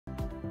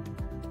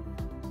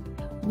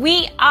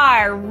We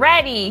are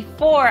ready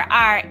for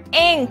our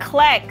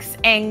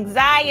NCLEX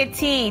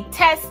anxiety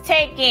test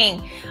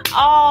taking.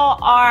 All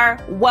are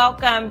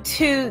welcome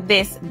to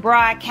this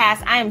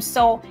broadcast. I am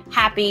so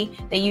happy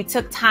that you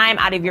took time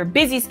out of your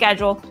busy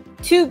schedule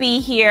to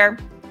be here.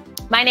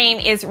 My name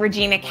is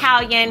Regina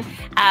Callion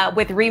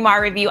with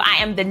Remar Review. I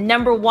am the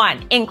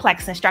 #1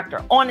 NCLEX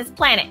instructor on this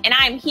planet, and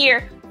I'm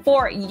here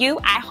for you.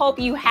 I hope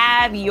you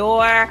have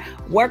your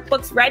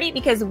workbooks ready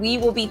because we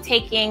will be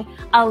taking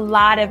a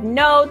lot of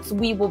notes.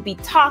 We will be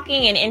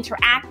talking and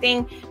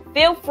interacting.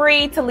 Feel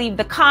free to leave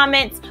the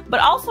comments, but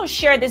also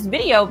share this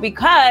video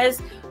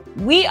because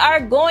we are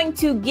going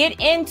to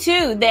get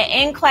into the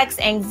NCLEX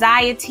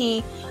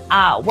anxiety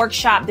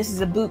workshop. This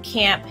is a boot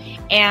camp,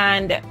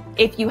 and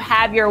if you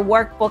have your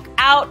workbook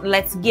out,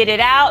 let's get it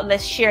out.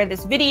 Let's share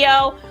this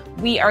video.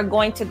 We are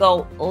going to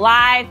go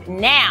live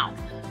now.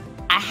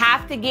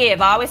 I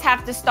always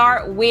have to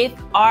start with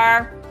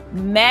our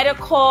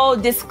medical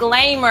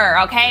disclaimer,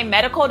 okay?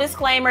 Medical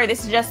disclaimer.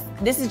 This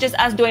is just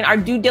us doing our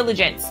due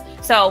diligence.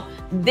 So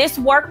this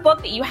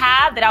workbook that you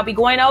have that I'll be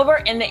going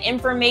over and the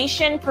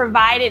information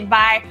provided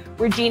by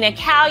Regina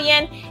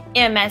Callion,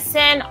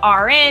 MSN,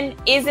 RN,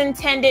 is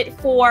intended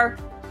for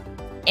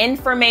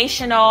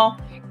informational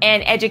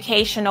and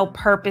educational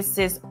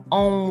purposes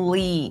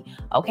only,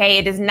 okay?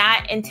 It is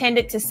not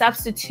intended to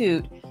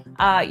substitute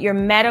your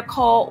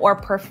medical or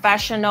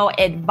professional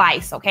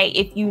advice, okay,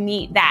 if you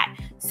need that.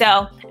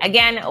 So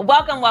again,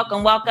 welcome,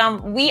 welcome,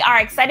 welcome. We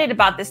are excited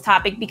about this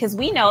topic because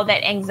we know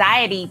that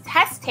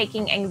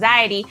test-taking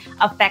anxiety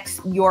affects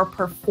your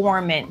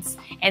performance.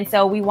 And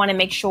so we want to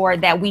make sure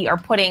that we are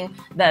putting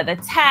the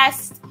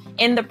test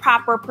in the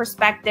proper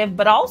perspective,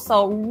 but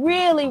also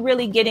really,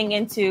 really getting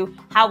into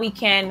how we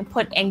can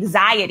put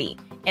anxiety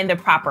in the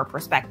proper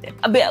perspective.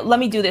 Let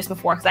me do this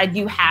before, because I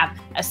do have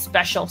a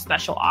special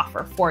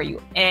offer for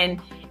you. And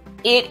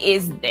it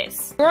is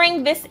this.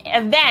 During this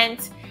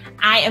event,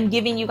 I am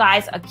giving you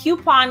guys a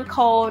coupon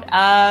code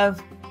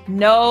of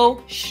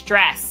no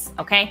stress,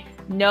 okay?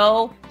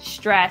 No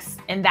stress.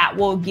 And that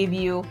will give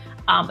you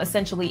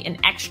essentially an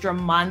extra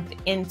month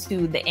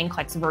into the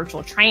NCLEX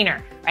virtual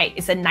trainer, right?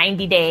 It's a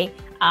 90-day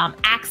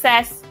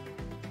access.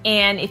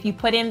 And if you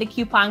put in the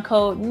coupon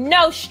code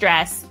no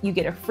stress, you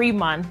get a free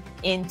month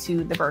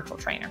into the virtual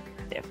trainer.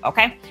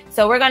 Okay,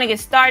 so we're going to get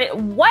started.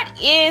 What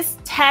is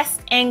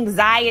test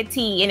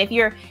anxiety? And if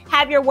you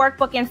have your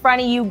workbook in front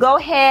of you, go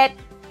ahead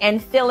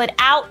and fill it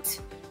out.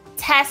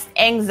 Test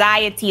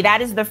anxiety.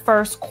 That is the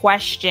first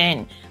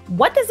question.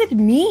 What does it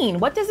mean?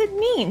 What does it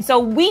mean? So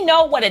we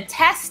know what a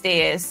test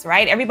is,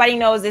 right? Everybody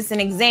knows it's an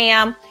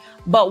exam,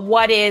 but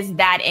what is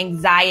that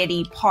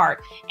anxiety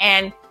part?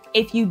 And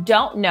if you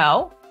don't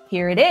know,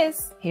 here it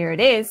is. Here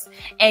it is.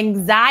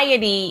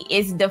 Anxiety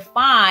is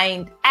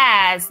defined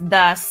as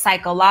the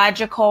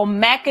psychological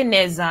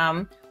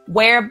mechanism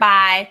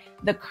whereby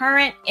the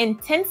current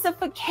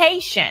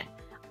intensification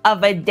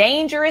of a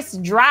dangerous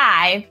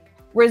drive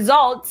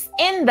results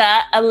in the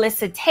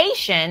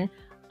elicitation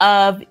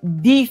of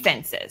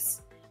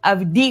defenses,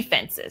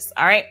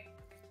 all right?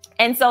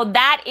 And so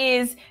that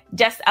is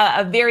just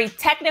a very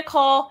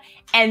technical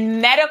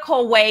and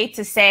medical way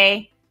to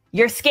say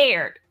you're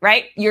scared,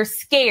 right? You're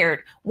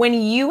scared. When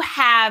you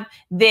have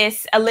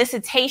this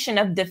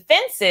elicitation of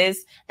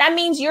defenses, that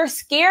means you're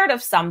scared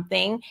of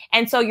something.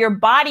 And so your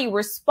body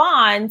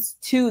responds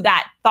to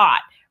that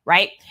thought,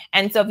 right?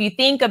 And so if you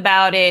think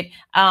about it,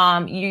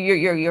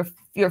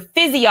 your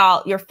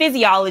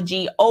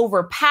physiology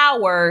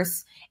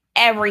overpowers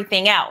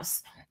everything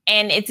else.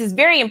 And it is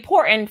very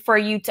important for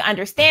you to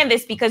understand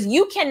this because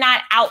you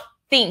cannot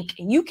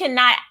you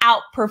cannot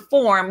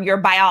outperform your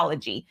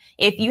biology.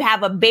 If you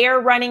have a bear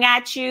running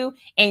at you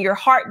and your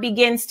heart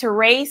begins to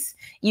race,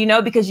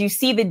 because you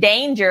see the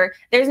danger,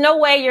 there's no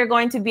way you're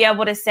going to be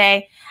able to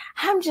say,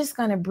 I'm just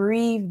going to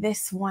breathe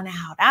this one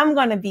out. I'm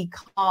going to be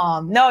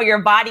calm. No, your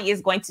body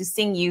is going to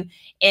sing you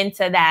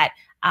into that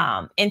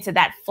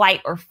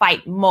flight or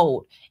fight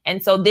mode.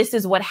 And so this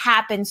is what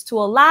happens to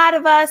a lot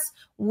of us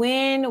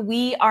when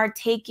we are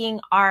taking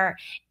our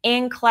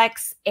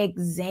NCLEX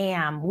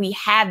exam. We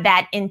have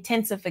that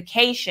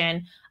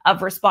intensification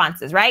of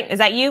responses, right? Is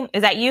that you?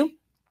 Is that you?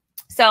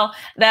 So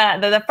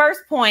the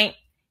first point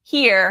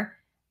here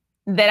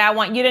that I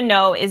want you to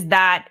know is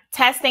that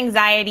test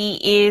anxiety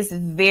is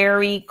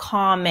very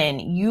common.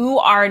 You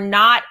are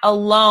not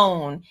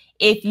alone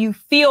if you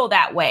feel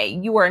that way.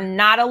 You are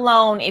not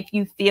alone if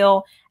you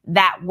feel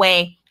that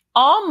way.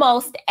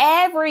 Almost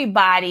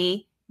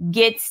everybody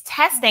gets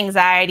test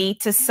anxiety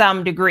to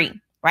some degree,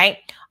 right?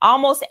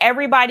 Almost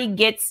everybody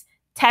gets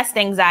test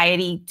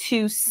anxiety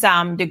to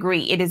some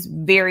degree. It is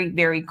very,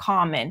 very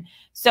common.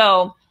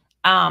 So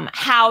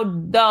how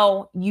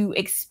though you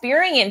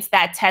experience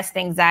that test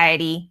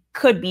anxiety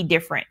could be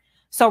different.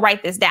 So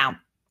write this down.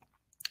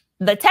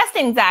 The test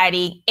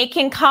anxiety, it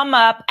can come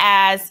up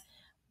as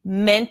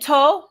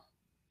mental,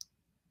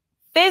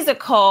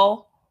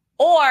 physical,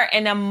 or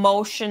an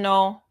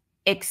emotional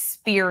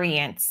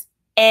experience.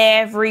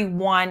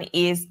 Everyone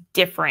is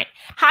different.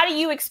 How do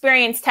you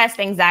experience test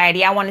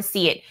anxiety? I want to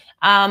see it.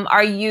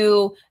 Are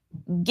you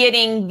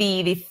getting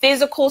the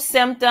physical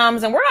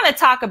symptoms, and we're going to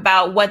talk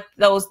about what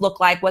those look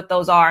like, what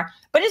those are,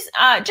 but it's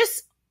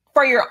just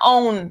for your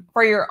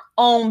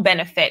own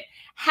benefit.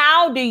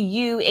 How do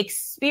you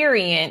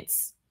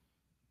experience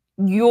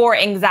your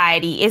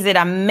anxiety? Is it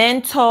a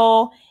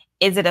mental?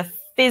 Is it a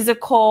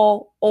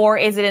physical? Or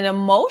is it an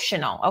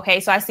emotional? Okay,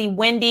 so I see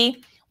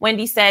Wendy.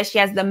 Wendy says she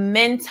has the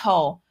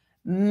mental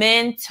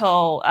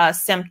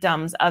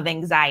symptoms of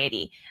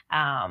anxiety.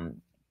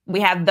 We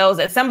have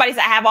those. Somebody said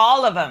I have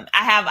all of them.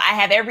 I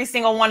have every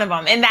single one of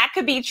them, and that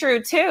could be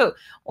true too.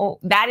 Well,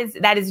 that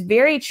is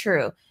very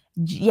true.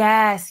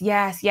 Yes.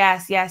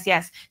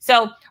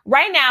 So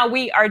right now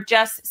we are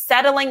just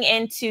settling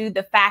into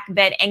the fact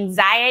that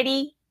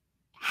anxiety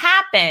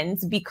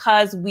happens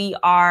because we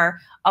are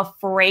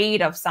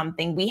afraid of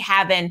something.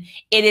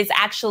 It is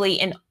actually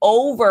an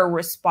over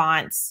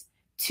response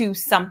to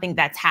something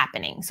that's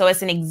happening. So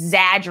it's an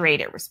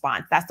exaggerated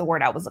response. That's the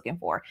word I was looking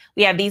for.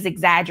 We have these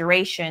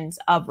exaggerations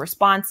of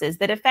responses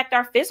that affect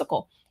our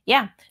physical.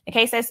 Yeah. The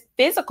case says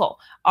physical,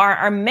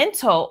 our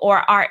mental,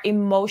 or our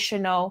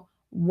emotional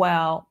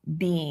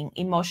well-being.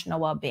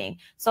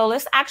 So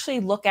let's actually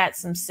look at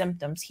some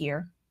symptoms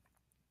here.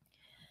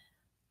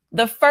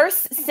 The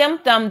first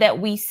symptom that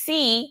we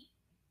see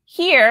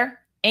here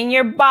in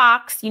your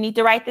box, you need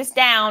to write this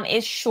down,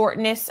 is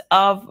shortness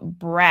of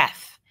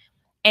breath.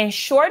 And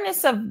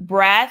shortness of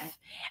breath,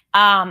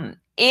 it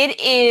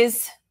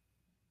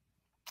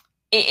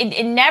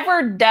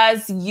never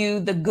does you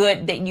the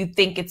good that you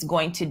think it's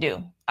going to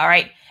do. All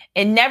right.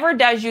 It never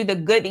does you the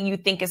good that you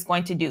think it's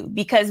going to do,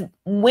 because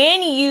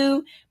when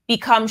you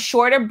become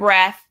short of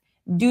breath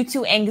due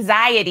to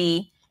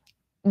anxiety,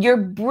 you're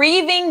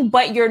breathing,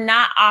 but you're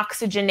not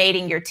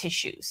oxygenating your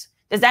tissues.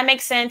 Does that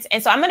make sense?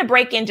 And so I'm going to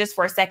break in just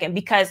for a second,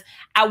 because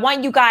I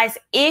want you guys,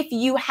 if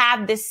you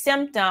have this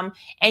symptom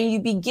and you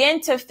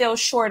begin to feel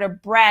short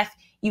of breath,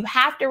 you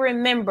have to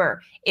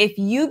remember, if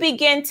you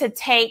begin to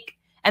take,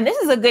 and this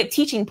is a good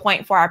teaching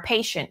point for our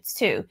patients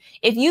too,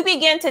 if you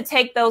begin to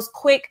take those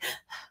quick,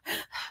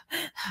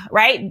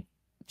 right,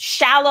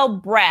 shallow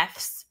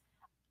breaths,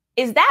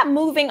 is that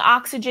moving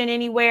oxygen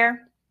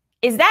anywhere?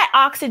 Is that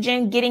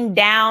oxygen getting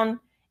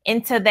down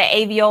into the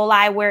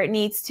alveoli where it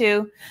needs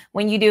to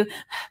when you do,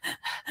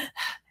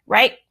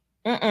 right?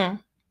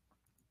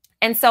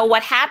 And so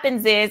what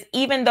happens is,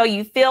 even though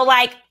you feel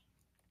like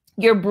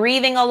you're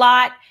breathing a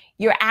lot,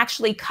 you're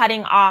actually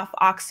cutting off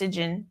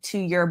oxygen to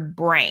your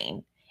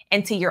brain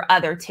and to your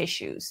other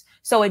tissues.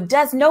 So it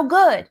does no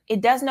good.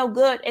 It does no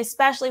good,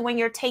 especially when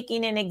you're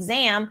taking an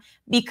exam,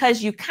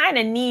 because you kind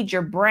of need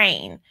your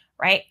brain,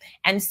 right?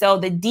 And so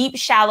the deep,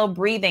 shallow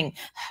breathing,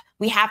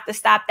 we have to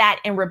stop that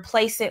and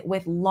replace it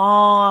with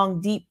long,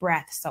 deep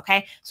breaths,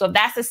 okay? So if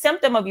that's a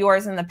symptom of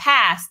yours in the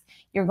past,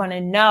 you're going to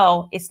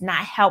know it's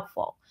not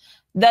helpful.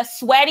 The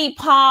sweaty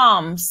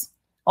palms.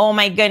 Oh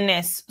my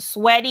goodness.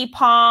 Sweaty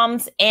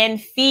palms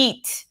and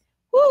feet.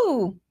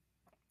 Woo.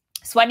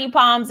 Sweaty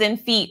palms and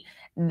feet.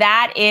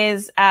 That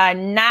is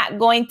not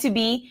going to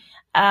be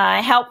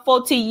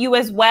helpful to you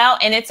as well.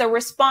 And it's a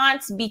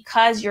response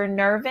because you're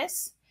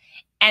nervous.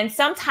 And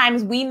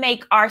sometimes we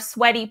make our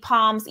sweaty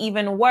palms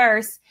even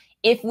worse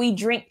if we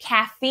drink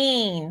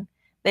caffeine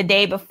the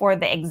day before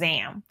the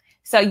exam.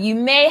 So you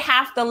may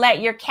have to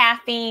let your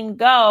caffeine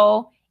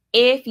go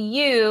if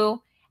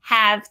you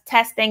have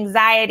test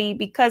anxiety,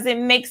 because it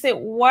makes it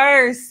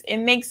worse. It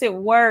makes it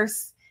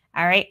worse.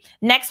 All right.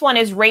 Next one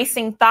is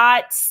racing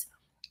thoughts.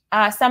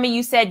 Some of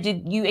you said,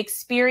 did you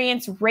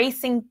experience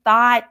racing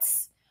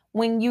thoughts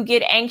when you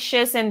get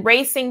anxious? And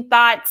racing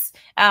thoughts,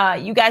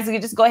 you guys can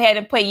just go ahead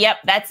and put, yep,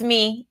 that's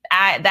me.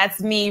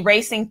 That's me.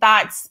 Racing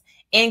thoughts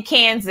in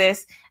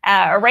Kansas.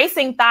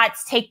 Racing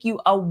thoughts take you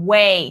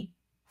away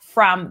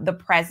from the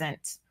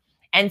present.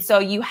 And so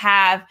you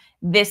have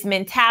this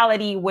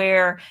mentality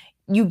where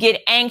you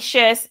get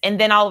anxious, and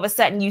then all of a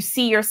sudden you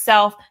see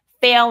yourself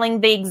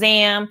failing the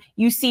exam.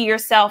 You see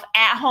yourself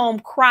at home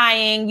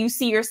crying. You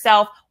see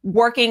yourself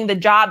working the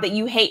job that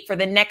you hate for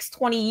the next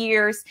 20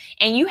 years.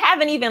 And you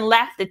haven't even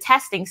left the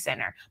testing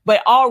center,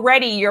 but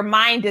already your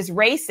mind is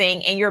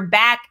racing and you're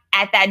back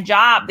at that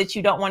job that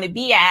you don't want to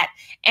be at.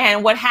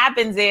 And what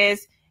happens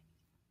is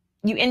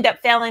you end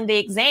up failing the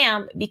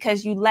exam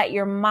because you let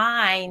your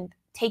mind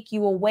take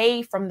you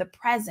away from the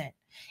present.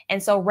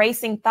 And so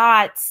racing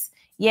thoughts,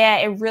 yeah,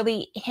 it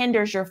really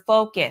hinders your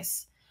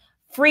focus.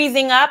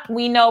 Freezing up,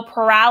 we know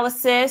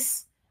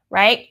paralysis,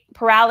 right?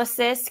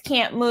 Paralysis,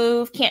 can't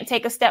move, can't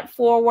take a step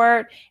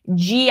forward.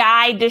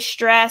 GI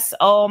distress,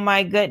 oh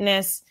my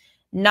goodness.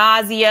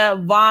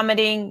 Nausea,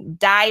 vomiting,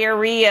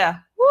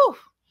 diarrhea. Whew.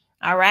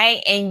 All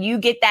right. And you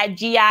get that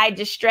GI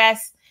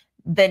distress.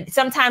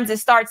 Sometimes it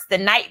starts the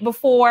night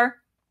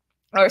before,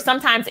 or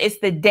sometimes it's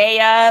the day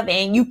of,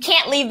 and you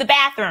can't leave the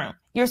bathroom.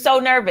 You're so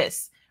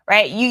nervous,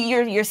 right?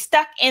 You're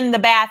stuck in the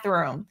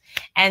bathroom.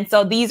 And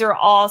so these are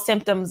all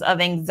symptoms of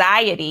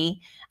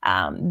anxiety.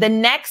 The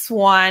next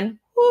one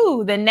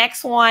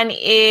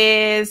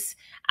is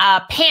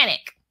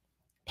panic.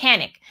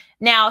 Panic.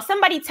 Now,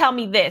 somebody tell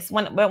me this.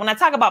 When I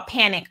talk about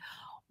panic,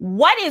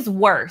 what is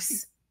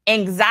worse,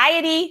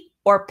 anxiety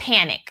or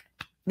panic?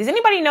 Does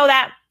anybody know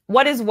that?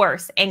 What is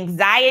worse,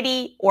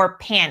 anxiety or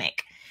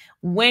panic?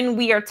 When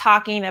we are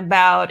talking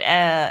about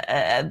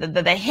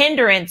the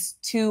hindrance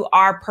to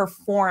our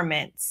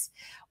performance,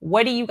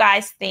 what do you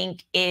guys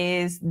think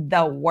is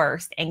the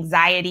worst,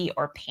 anxiety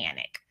or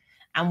panic?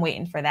 I'm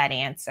waiting for that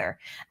answer.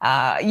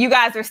 You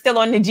guys are still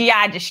on the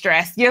GI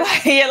distress. You're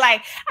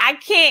like, I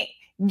can't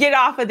get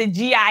off of the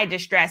GI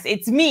distress.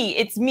 It's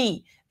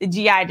me, the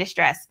GI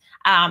distress.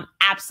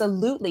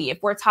 Absolutely.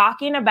 If we're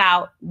talking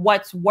about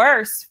what's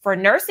worse for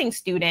nursing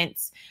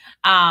students,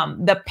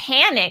 the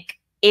panic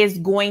is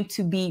going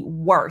to be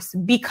worse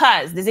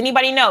because does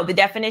anybody know the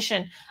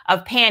definition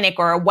of panic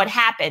or what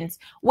happens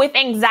with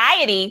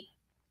anxiety?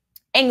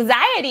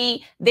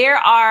 Anxiety, there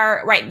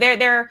are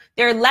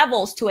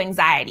levels to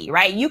anxiety,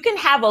 right? You can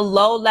have a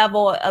low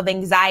level of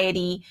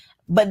anxiety,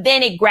 but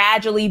then it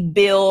gradually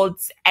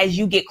builds as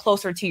you get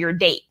closer to your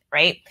date,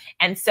 right?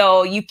 And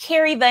so you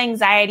carry the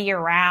anxiety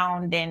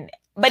around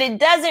but it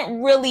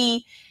doesn't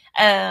really,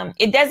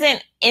 it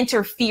doesn't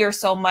interfere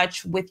so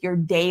much with your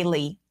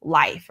daily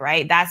life,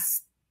 right?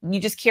 You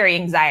just carry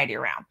anxiety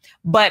around.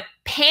 But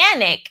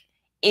panic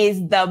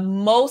is the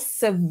most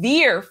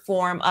severe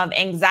form of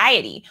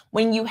anxiety.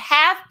 When you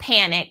have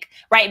panic,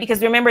 right?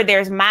 Because remember,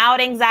 there's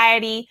mild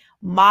anxiety,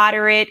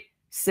 moderate,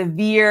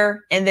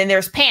 severe, and then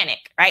there's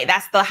panic, right?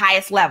 That's the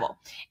highest level.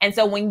 And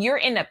so when you're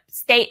in a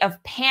state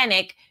of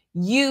panic,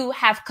 you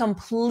have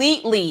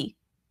completely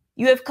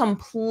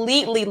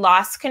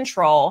lost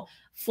control.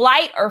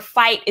 Flight or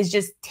fight is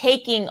just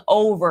taking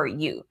over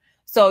you.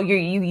 So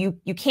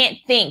you can't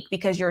think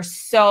because you're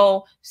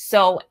so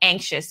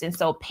anxious. And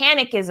so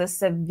panic is a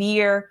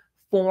severe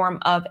form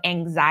of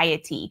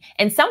anxiety.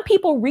 And some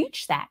people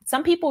reach that.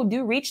 Some people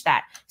do reach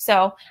that.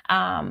 So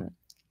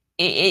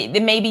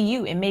it may be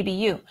you. It may be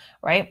you,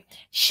 right?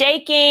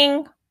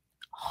 Shaking,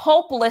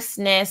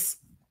 hopelessness.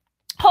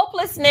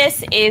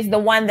 Hopelessness is the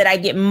one that I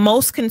get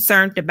most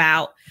concerned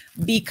about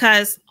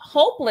because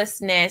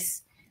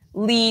hopelessness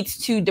leads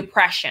to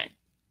depression.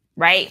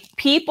 Right?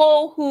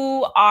 People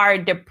who are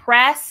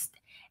depressed,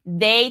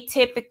 they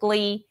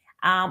typically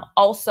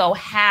also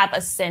have a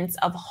sense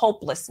of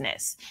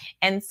hopelessness.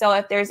 And so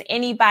if there's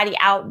anybody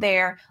out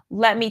there,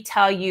 let me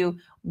tell you,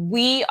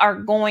 we are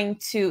going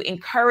to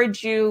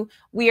encourage you.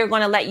 We are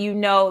going to let you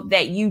know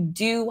that you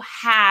do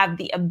have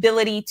the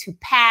ability to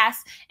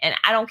pass. And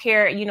I don't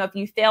care, if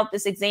you failed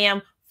this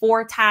exam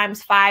 4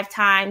 times, 5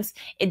 times,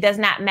 it does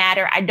not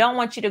matter. I don't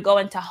want you to go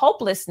into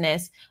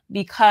hopelessness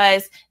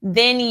because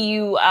then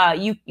you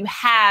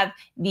have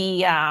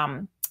the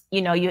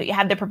you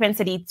have the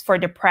propensity for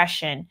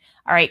depression.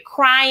 All right,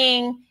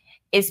 crying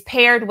is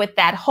paired with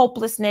that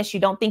hopelessness. You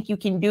don't think you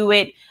can do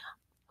it.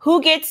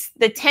 Who gets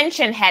the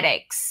tension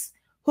headaches?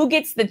 Who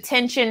gets the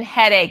tension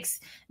headaches?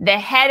 The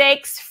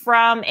headaches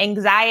from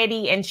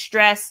anxiety and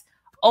stress.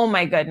 Oh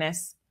my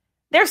goodness,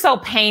 they're so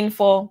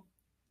painful.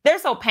 They're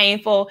so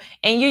painful.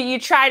 And you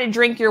try to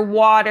drink your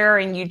water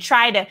and you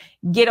try to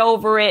get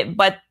over it.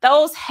 But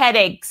those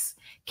headaches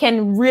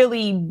can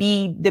really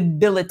be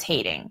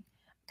debilitating.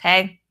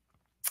 Okay.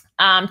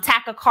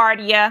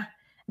 Tachycardia.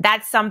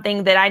 That's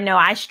something that I know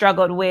I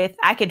struggled with.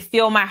 I could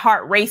feel my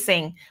heart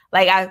racing.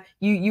 Like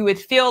you would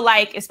feel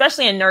like,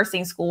 especially in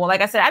nursing school,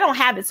 like I said, I don't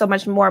have it so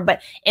much more,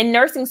 but in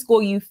nursing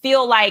school, you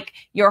feel like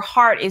your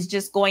heart is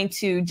just going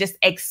to just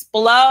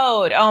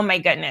explode. Oh my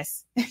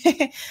goodness.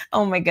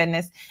 Oh my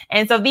goodness.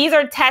 And so these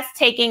are test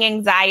taking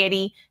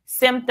anxiety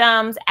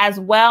symptoms, as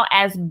well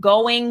as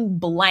going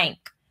blank.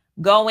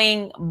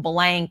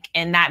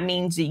 And that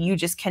means that you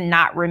just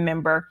cannot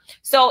remember.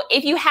 So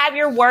if you have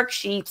your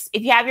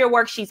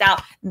worksheets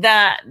out,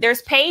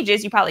 there's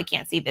pages, you probably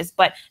can't see this,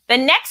 but the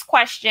next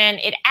question,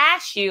 it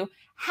asks you,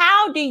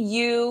 how do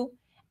you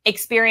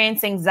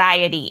experience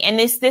anxiety? And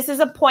this is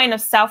a point of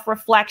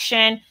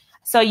self-reflection.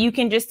 So you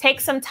can just take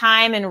some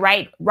time and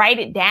write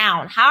it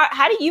down.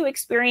 How do you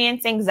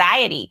experience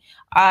anxiety?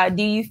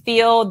 Do you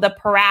feel the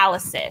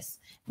paralysis?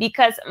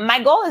 Because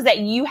my goal is that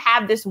you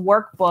have this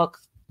workbook.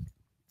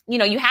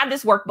 You have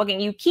this workbook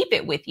and you keep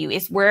it with you.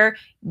 It's where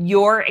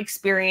your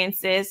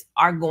experiences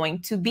are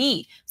going to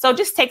be. So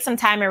just take some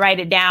time and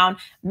write it down.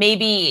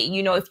 Maybe,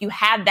 if you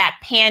have that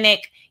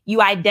panic, you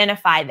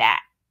identify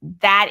that.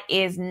 That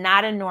is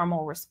not a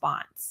normal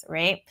response,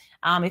 right?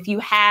 If you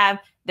have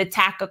the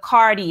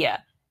tachycardia,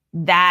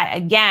 that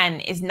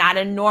again is not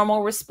a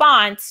normal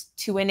response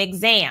to an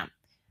exam.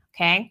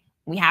 Okay.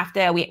 We have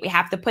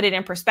to put it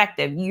in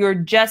perspective. You're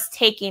just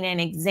taking an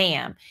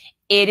exam.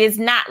 It is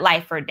not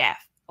life or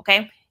death.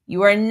 Okay.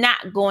 You are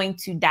not going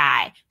to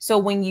die. So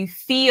when you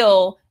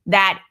feel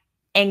that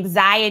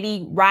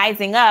anxiety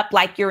rising up,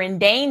 like you're in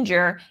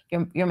danger,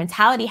 your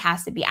mentality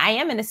has to be, I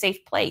am in a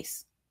safe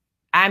place.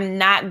 I'm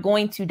not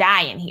going to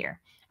die in here.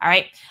 All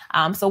right.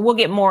 So we'll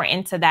get more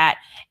into that.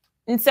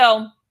 And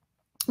so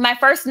my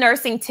first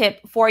nursing tip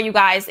for you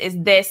guys is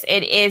this.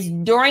 It is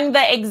during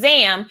the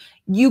exam,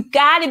 you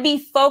got to be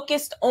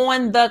focused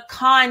on the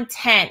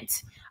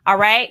content. All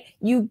right.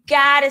 You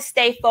got to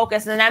stay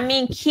focused. And I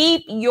mean,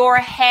 keep your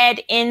head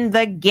in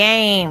the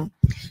game.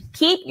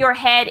 Keep your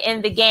head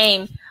in the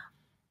game.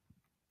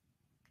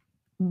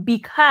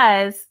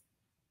 Because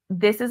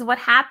this is what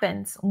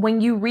happens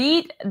when you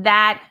read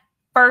that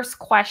first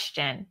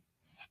question,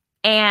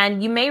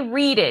 and you may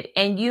read it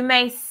and you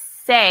may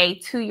say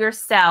to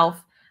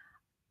yourself,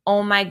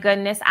 oh my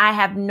goodness, I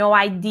have no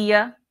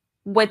idea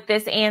what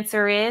this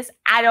answer is.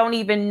 I don't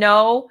even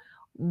know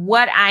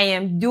what I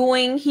am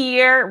doing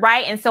here,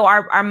 right? And so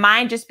our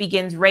mind just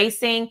begins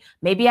racing.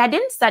 Maybe I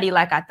didn't study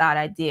like I thought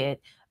I did.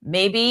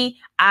 Maybe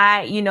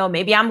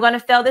maybe I'm going to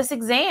fail this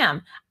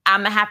exam.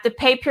 I'm going to have to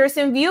pay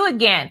Pearson VUE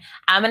again.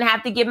 I'm going to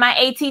have to get my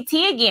ATT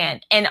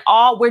again. And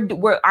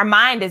our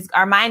mind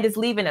is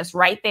leaving us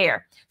right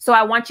there. So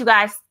I want you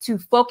guys to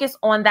focus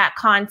on that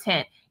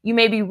content. You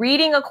may be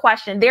reading a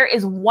question. There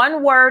is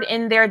one word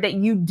in there that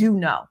you do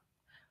know.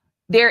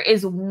 There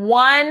is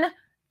one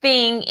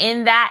thing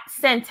in that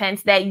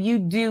sentence that you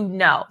do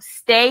know.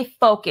 Stay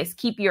focused.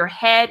 Keep your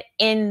head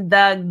in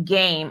the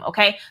game.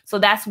 Okay. So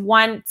that's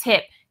one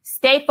tip.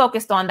 Stay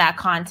focused on that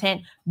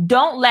content.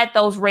 Don't let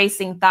those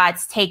racing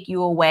thoughts take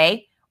you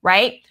away,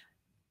 right?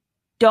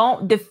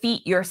 Don't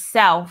defeat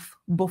yourself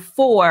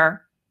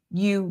before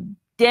you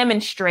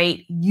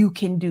demonstrate you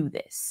can do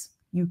this.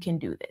 You can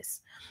do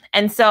this.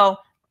 And so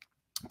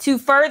to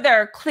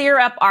further clear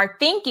up our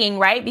thinking,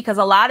 right? Because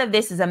a lot of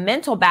this is a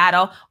mental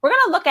battle. We're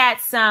going to look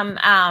at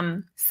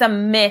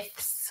some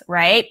myths,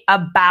 right?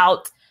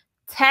 About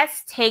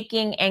test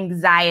taking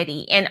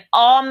anxiety. And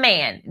oh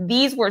man,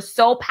 these were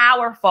so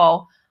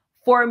powerful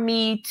for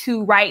me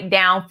to write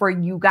down for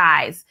you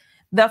guys.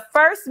 The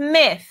first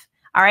myth,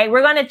 all right,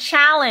 we're going to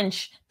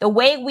challenge the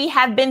way we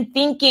have been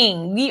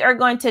thinking. We are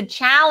going to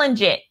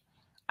challenge it.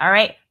 All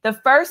right. The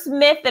first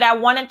myth that I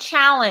want to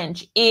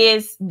challenge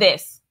is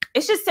this.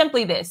 It's just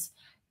simply this.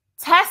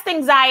 Test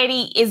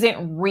anxiety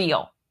isn't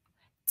real.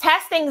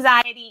 Test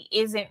anxiety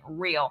isn't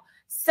real.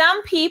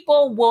 Some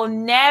people will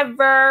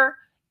never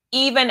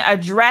even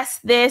address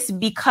this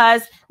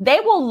because they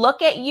will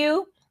look at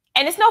you,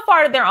 and it's no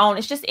fault of their own.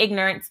 It's just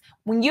ignorance.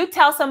 When you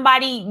tell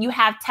somebody you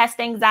have test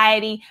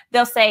anxiety,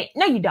 they'll say,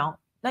 no, you don't.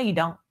 No, you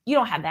don't. You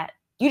don't have that.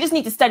 You just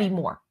need to study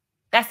more.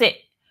 That's it.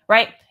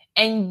 Right.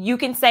 And you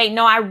can say,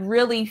 no, I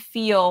really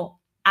feel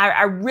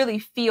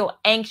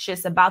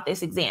anxious about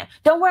this exam.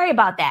 Don't worry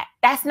about that.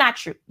 That's not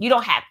true. You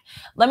don't have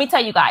it. Let me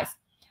tell you guys,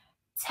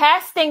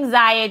 test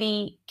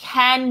anxiety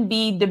can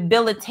be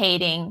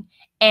debilitating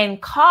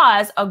and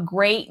cause a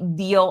great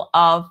deal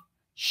of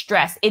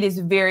stress. It is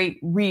very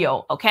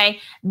real.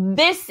 Okay.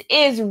 This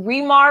is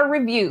Remar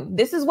Review.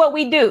 This is what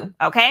we do.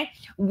 Okay.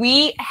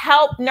 We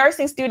help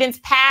nursing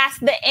students pass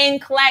the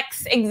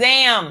NCLEX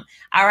exam.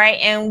 All right.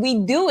 And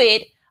we do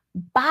it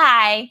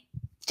by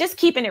just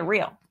keeping it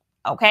real.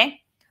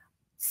 Okay.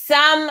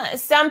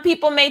 Some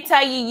people may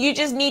tell you, you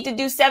just need to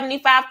do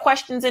 75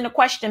 questions in a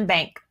question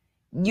bank.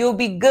 You'll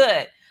be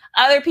good.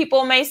 Other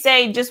people may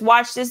say, just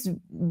watch this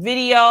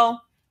video,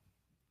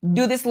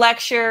 do this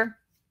lecture,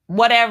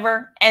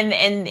 whatever,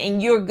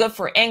 and you're good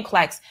for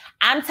NCLEX.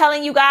 I'm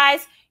telling you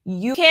guys,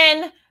 you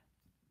can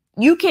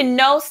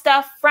know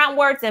stuff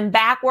frontwards and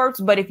backwards,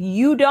 but if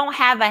you don't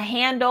have a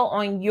handle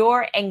on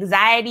your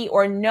anxiety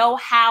or know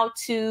how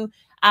to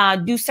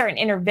do certain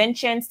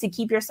interventions to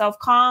keep yourself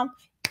calm,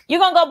 you're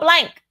going to go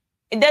blank.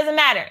 It doesn't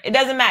matter. It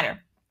doesn't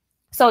matter.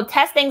 So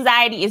test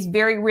anxiety is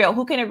very real.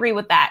 Who can agree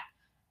with that?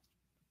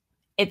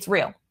 It's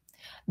real.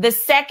 The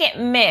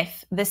second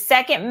myth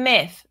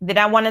that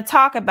I want to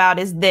talk about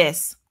is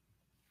this.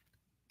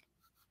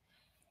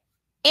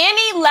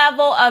 Any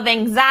level of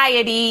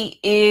anxiety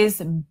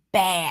is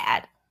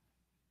bad.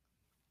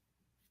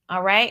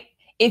 All right.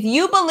 If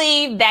you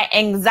believe that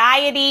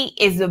anxiety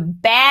is a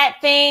bad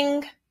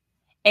thing,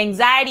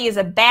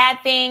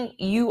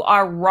 you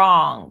are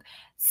wrong.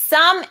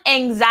 Some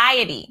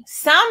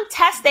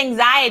test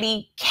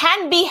anxiety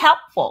can be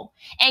helpful.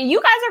 And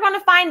you guys are going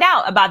to find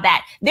out about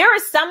that. There are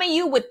some of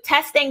you with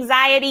test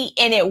anxiety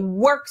and it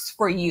works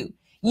for you.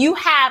 You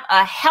have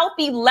a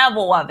healthy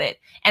level of it.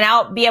 And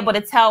I'll be able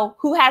to tell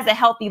who has a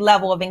healthy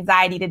level of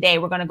anxiety today.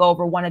 We're going to go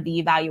over one of the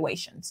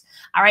evaluations.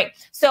 All right.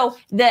 So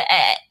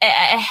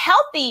a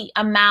healthy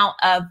amount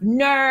of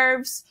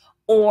nerves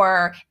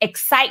or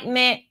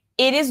excitement,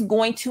 it is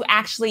going to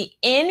actually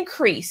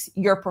increase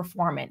your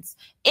performance.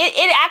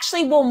 It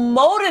actually will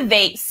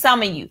motivate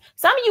some of you.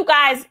 Some of you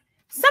guys,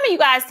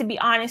 to be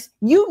honest,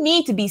 you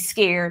need to be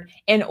scared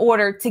in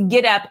order to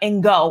get up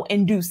and go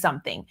and do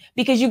something,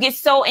 because you get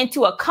so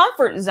into a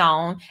comfort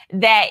zone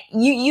that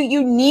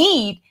you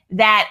need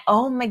that.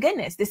 Oh my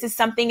goodness, this is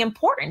something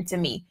important to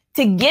me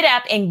to get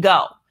up and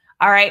go.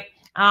 All right.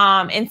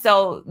 And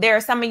so there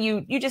are some of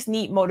you, you just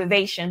need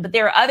motivation, but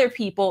there are other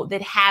people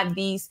that have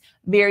these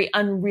very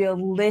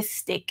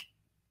unrealistic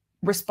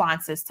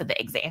responses to the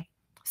exam.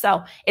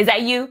 So is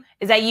that you?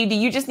 Do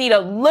you just need a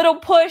little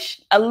push?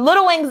 A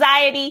little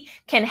anxiety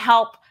can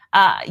help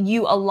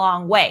you a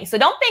long way. So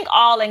don't think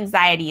all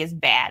anxiety is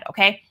bad.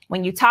 Okay.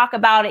 When you talk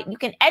about it, you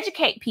can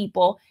educate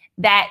people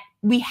that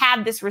we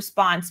have this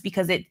response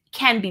because it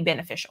can be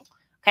beneficial.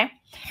 Okay.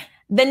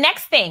 The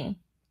next thing,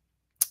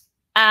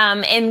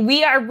 And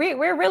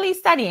we're really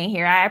studying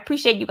here. I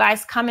appreciate you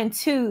guys coming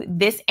to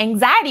this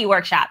anxiety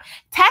workshop.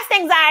 Test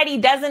anxiety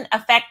doesn't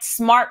affect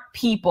smart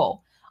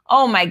people.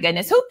 Oh my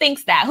goodness. Who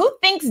thinks that? Who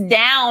thinks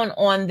down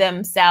on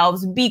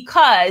themselves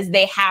because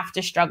they have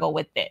to struggle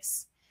with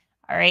this?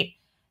 All right.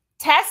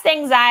 Test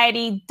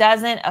anxiety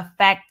doesn't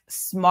affect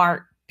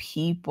smart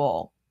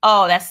people.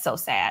 Oh, that's so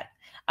sad.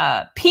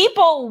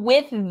 People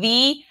with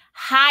the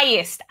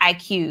highest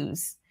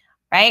IQs,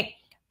 right?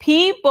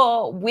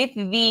 People with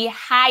the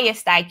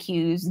highest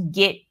IQs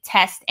get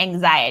test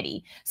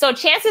anxiety. So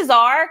chances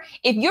are,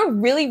 if you're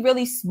really,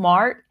 really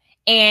smart,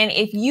 and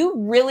if you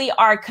really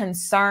are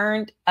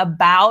concerned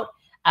about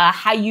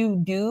how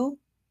you do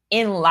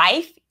in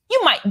life,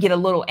 you might get a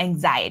little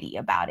anxiety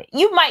about it.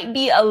 You might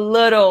be a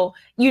little,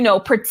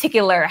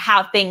 particular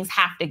how things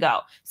have to go.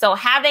 So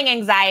having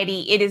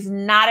anxiety, it is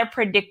not a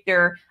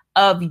predictor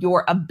of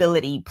your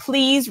ability.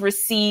 Please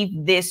receive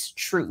this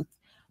truth.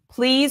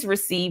 Please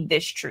receive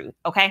this truth.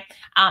 Okay.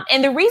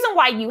 And the reason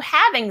why you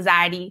have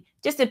anxiety,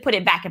 just to put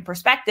it back in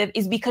perspective,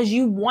 is because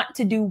you want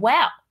to do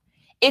well.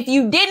 If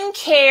you didn't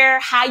care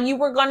how you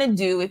were going to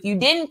do, if you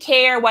didn't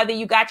care whether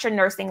you got your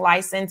nursing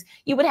license,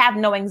 you would have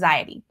no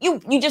anxiety.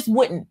 You just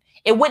wouldn't.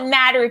 It wouldn't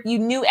matter if you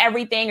knew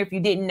everything or if you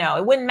didn't know.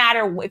 It wouldn't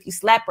matter if you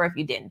slept or if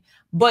you didn't.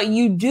 But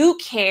you do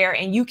care,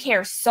 and you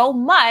care so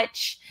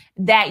much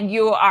that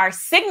you are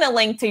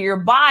signaling to your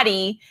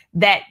body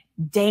that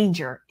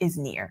danger is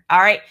near. All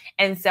right.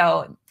 And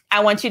so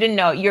I want you to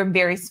know you're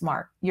very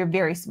smart. You're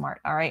very smart.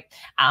 All right.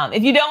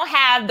 If you don't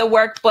have the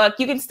workbook,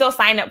 you can still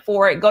sign up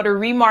for it. Go to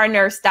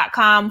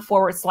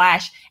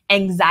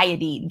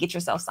remarnurse.com/anxiety to get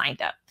yourself signed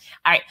up.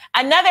 All right.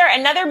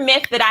 Another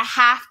myth that I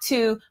have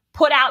to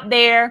put out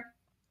there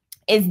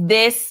is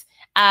this.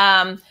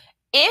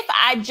 If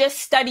I just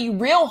study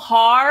real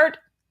hard,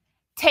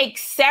 take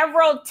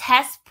several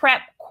test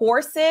prep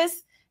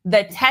courses,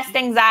 the test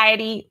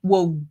anxiety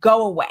will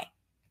go away.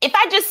 If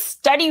I just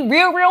study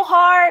real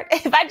hard,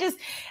 if I just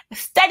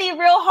study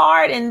real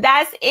hard and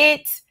that's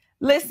it,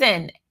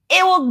 listen,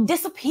 it will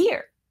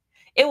disappear.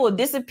 It will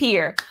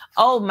disappear.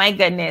 Oh my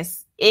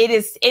goodness.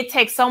 It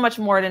takes so much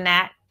more than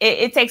that.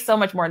 It takes so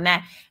much more than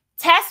that.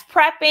 Test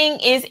prepping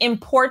is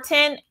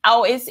important.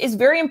 Oh, it's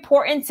very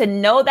important to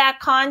know that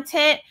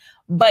content,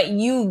 but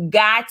you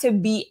got to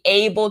be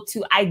able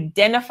to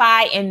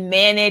identify and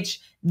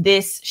manage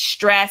this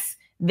stress,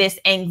 this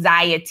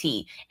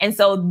anxiety. And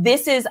so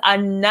this is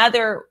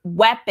another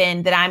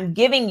weapon that I'm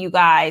giving you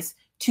guys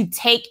to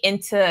take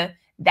into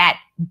that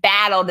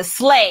battle to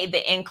slay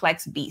the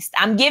NCLEX beast.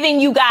 I'm giving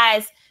you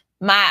guys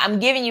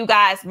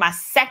my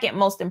second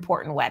most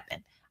important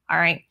weapon. All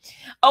right.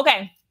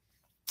 Okay.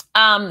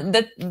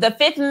 The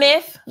fifth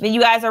myth that you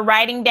guys are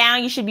writing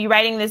down, you should be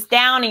writing this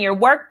down in your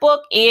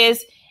workbook,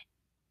 is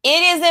it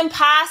is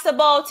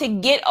impossible to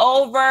get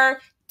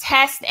over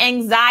test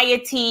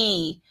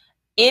anxiety.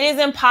 It is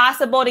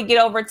impossible to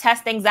get over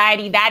test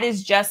anxiety. That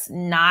is just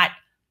not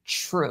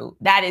true.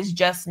 That is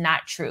just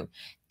not true.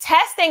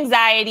 Test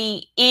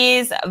anxiety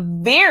is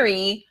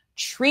very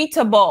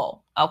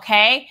treatable,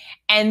 okay?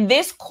 And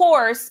this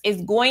course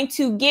is going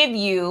to give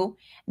you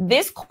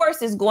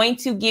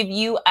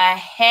a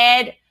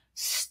head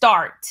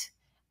start,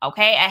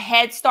 okay? A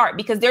head start,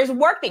 because there's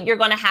work that you're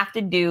going to have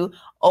to do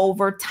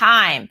over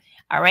time,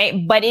 all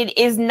right? But it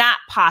is not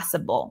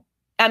possible.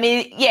 I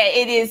mean, yeah,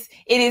 it is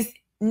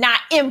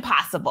not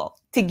impossible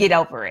to get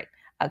over it.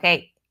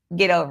 Okay.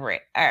 Get over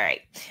it. All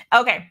right.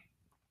 Okay.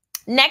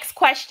 Next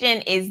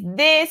question is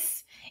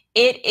this.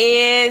 It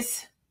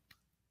is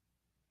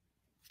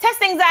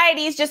test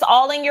anxiety is just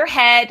all in your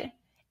head.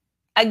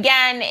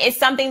 Again, it's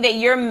something that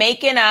you're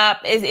making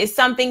up. Is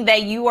something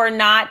that you are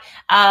not,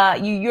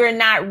 you're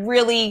not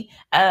really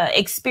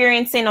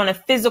experiencing on a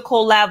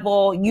physical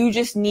level. You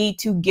just need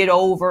to get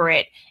over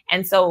it.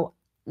 And so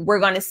we're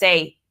going to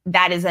say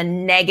that is a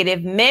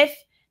negative myth.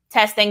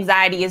 Test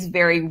anxiety is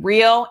very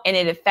real, and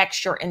it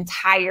affects your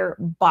entire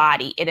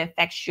body. It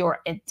affects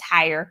your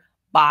entire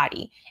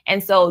body.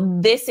 And so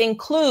this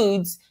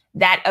includes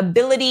that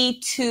ability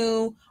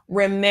to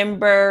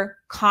remember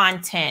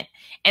content.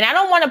 And I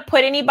don't want to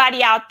put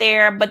anybody out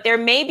there, but there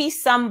may be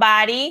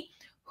somebody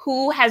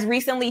who has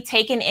recently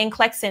taken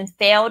NCLEX and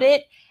failed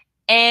it,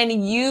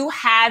 and you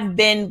have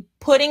been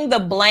putting the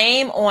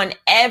blame on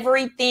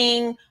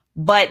everything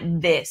but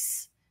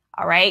this.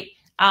 All right.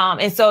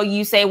 And so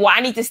you say, well, I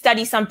need to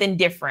study something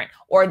different,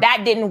 or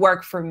that didn't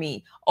work for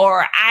me,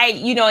 or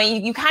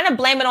you kind of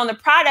blame it on the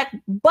product,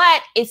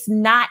 but it's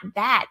not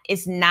that.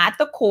 It's not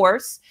the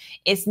course.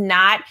 It's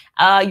not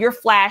your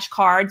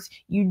flashcards.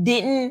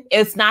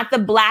 It's not the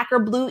black or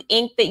blue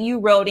ink that you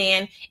wrote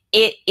in.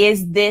 It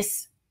is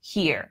this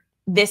here,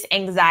 this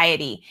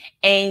anxiety.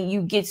 And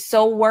you get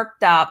so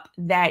worked up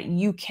that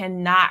you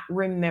cannot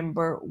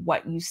remember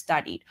what you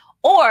studied,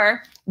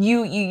 or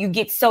you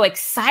get so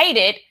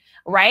excited,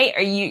 right?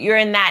 Or you're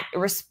in that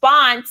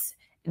response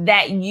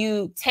that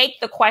you take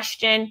the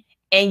question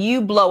and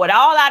you blow it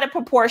all out of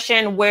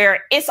proportion,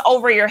 where it's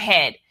over your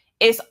head.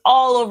 It's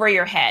all over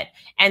your head.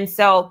 And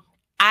so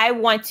I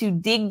want to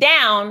dig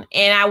down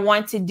and I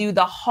want to do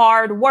the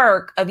hard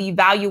work of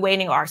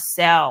evaluating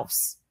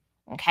ourselves.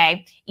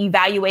 Okay.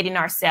 Evaluating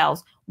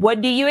ourselves.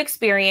 What do you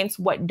experience?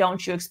 What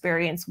don't you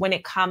experience when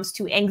it comes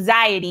to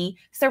anxiety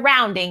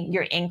surrounding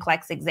your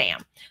NCLEX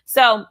exam?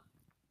 So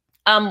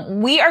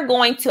we are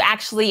going to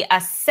actually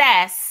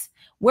assess,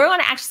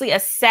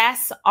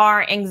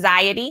 our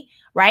anxiety,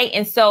 right?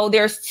 And so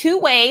there's two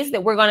ways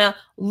that we're going to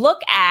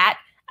look at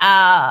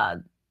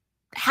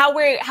how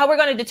we're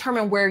going to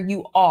determine where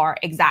you are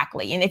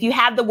exactly. And if you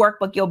have the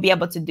workbook, you'll be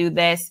able to do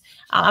this.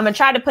 I'm going to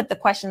try to put the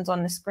questions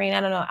on the screen.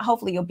 I don't know.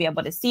 Hopefully you'll be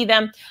able to see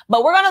them,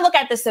 but we're going to look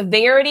at the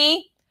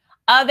severity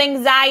of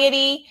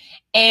anxiety,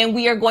 and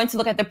we are going to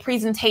look at the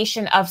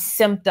presentation of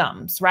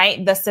symptoms,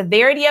 right? The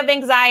severity of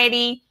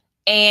anxiety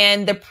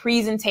and the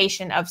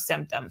presentation of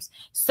symptoms.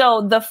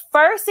 So the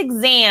first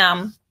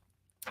exam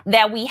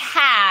that we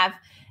have,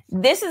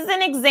 this is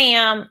an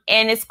exam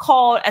and it's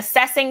called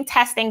Assessing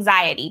Test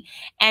Anxiety.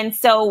 And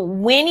so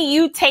when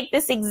you take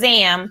this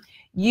exam,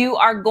 you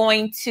are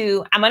going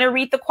to, I'm going to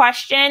read the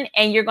question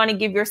and you're going to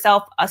give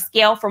yourself a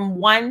scale from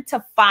 1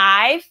 to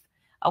 5.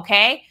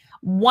 Okay.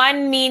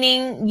 1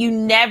 meaning you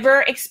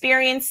never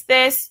experienced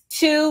this,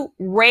 2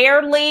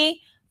 rarely,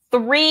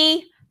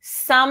 3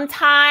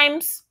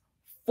 sometimes,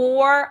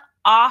 4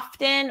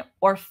 often,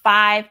 or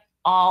 5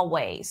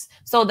 always.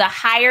 So the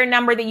higher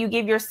number that you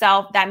give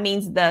yourself, that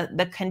means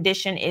the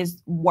condition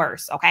is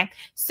worse. Okay.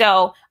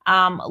 So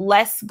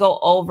let's go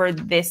over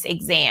this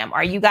exam.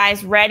 Are you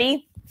guys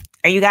ready?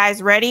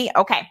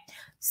 Okay.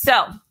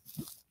 So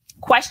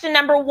question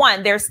number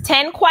 1, there's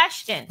 10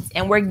 questions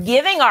and we are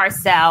giving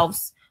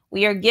ourselves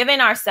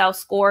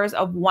scores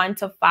of 1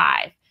 to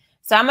 5.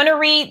 So I'm going to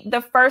read the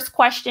first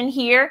question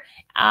here.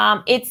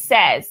 It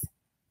says,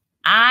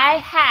 I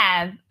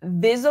have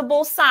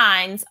visible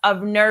signs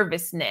of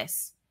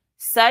nervousness,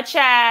 such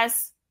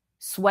as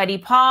sweaty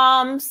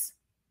palms,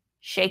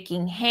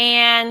 shaking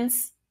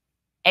hands,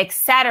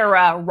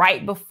 etc.,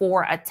 right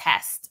before a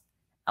test.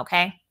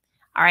 Okay.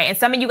 All right. And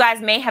some of you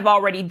guys may have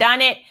already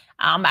done it.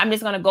 I'm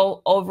just going to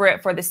go over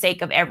it for the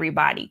sake of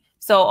everybody.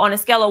 So on a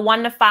scale of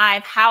 1 to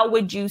 5, how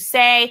would you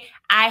say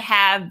I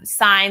have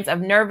signs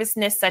of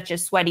nervousness, such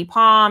as sweaty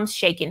palms,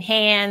 shaking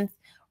hands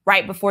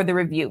right before the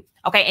review?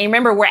 Okay. And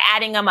remember, we're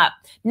adding them up.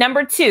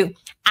 Number 2,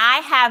 I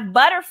have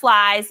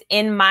butterflies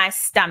in my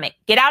stomach.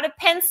 Get out a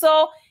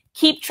pencil,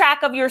 keep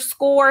track of your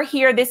score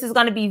here. This is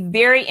going to be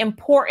very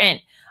important.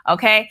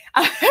 Okay.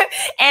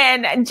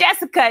 And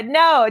Jessica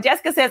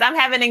says, I'm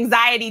having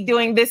anxiety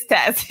doing this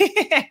test.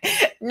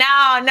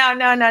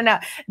 No.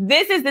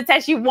 This is the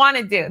test you want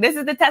to do. This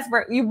is the test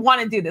where you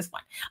want to do this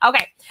one.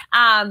 Okay.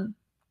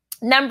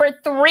 Number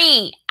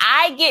 3,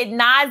 I get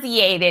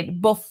nauseated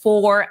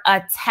before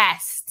a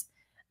test.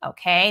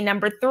 Okay.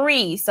 Number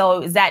 3.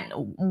 So is that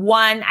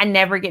 1? I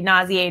never get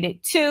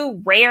nauseated.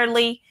 2,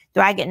 rarely do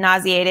I get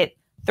nauseated.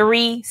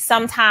 3,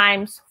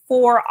 sometimes.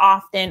 4,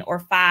 often. Or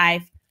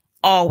 5,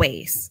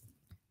 always.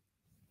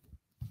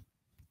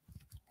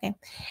 Okay.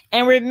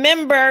 And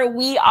remember,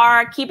 we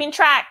are keeping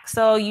track.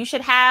 So you should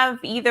have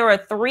either a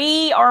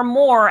 3 or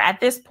more at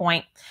this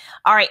point.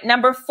 All right.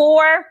 Number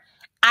 4,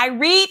 I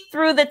read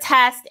through the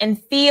test and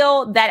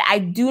feel that I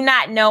do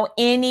not know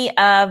any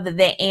of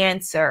the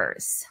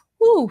answers.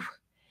 Whew.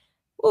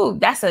 Ooh,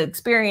 that's an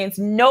experience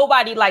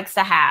nobody likes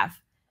to have.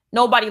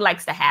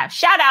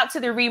 Shout out to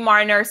the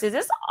Remar nurses.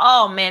 It's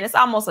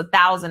almost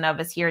 1,000 of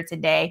us here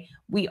today.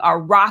 We are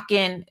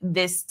rocking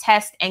this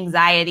test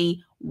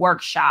anxiety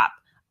workshop.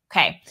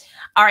 Okay.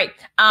 All right.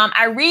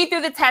 I read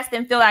through the test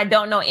and feel I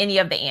don't know any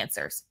of the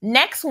answers.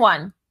 Next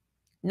one,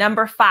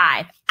 number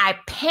 5, I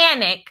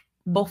panic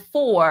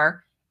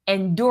before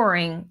and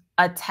during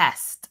a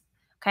test.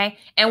 Okay.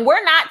 And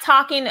we're not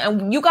talking,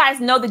 and you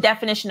guys know the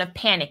definition of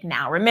panic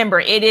now.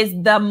 Remember, it is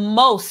the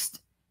most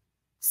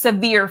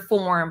severe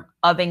form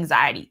of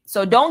anxiety.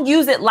 So don't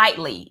use it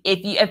lightly.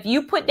 If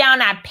you put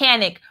down I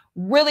panic,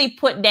 really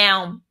put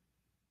down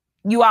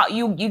you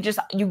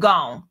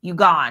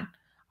gone.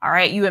 All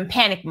right. You in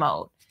panic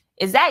mode.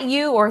 Is that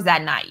you or is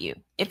that not you?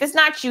 If it's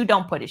not you,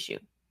 don't put it's you.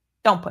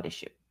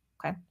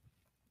 Okay.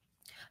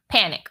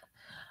 Panic.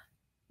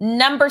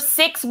 Number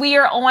 6, we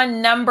are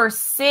on number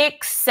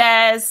 6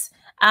 says,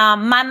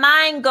 my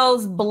mind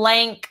goes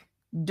blank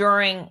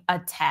during a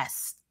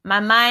test.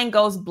 My mind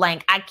goes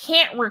blank. I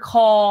cannot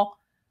recall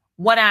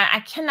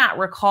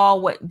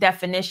what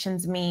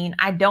definitions mean.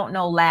 I don't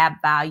know lab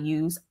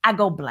values. I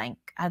go blank.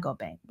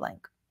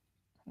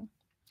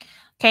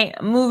 Okay,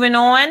 moving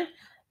on.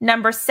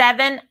 Number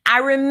 7, I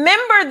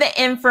remember the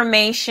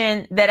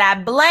information that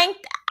I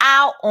blanked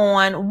out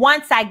on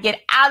once I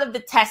get out of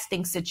the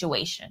testing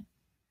situation.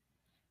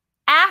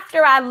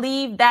 After I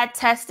leave that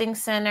testing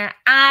center,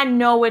 I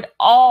know it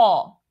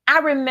all. I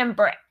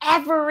remember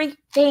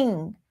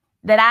everything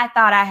that I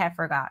thought I had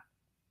forgot.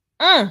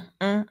 That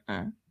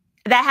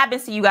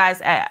happens to you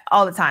guys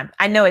all the time.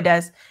 I know it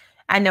does.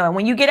 I know it.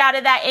 When you get out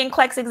of that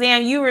NCLEX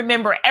exam, you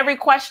remember every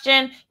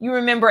question. You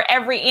remember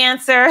every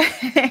answer.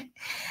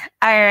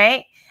 All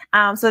right.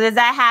 So does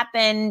that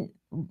happen?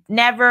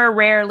 Never,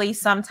 rarely,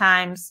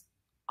 sometimes,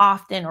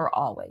 often or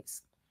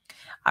always.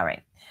 All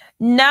right.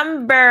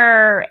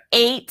 Number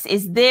 8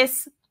 is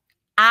this.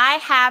 I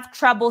have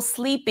trouble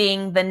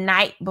sleeping the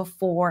night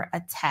before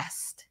a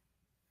test.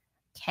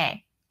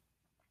 Okay.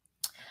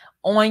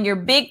 On your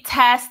big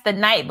test the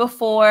night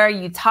before,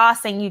 you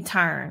toss and you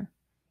turn.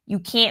 You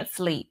can't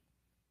sleep.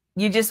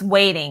 You're just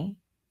waiting,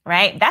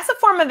 right? That's a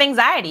form of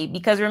anxiety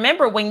because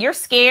remember, when you're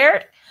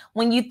scared,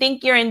 when you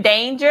think you're in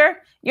danger,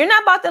 you're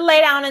not about to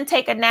lay down and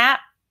take a nap.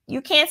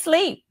 You can't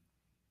sleep.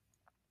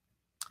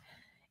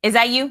 Is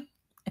that you?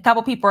 A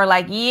couple people are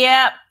like,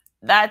 yep,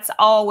 that's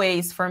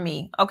always for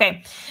me.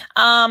 Okay.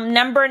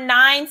 Number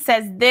 9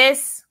 says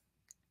this.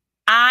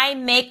 I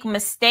make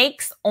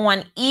mistakes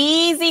on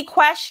easy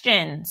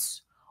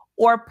questions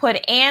or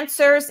put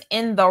answers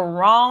in the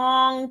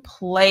wrong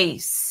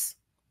place.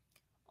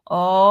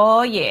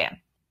 Oh, yeah.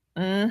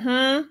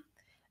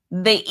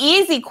 The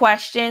easy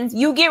questions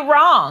you get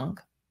wrong.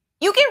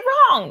 You get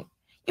wrong.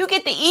 You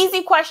get the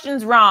easy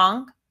questions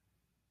wrong.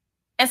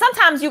 And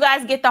sometimes you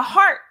guys get the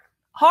hard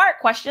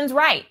questions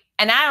right.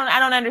 And I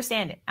don't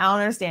understand it. I don't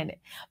understand it.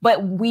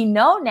 But we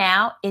know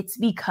now it's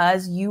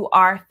because you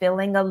are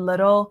feeling a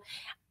little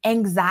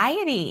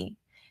anxiety.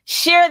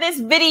 Share this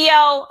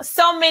video.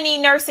 So many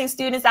nursing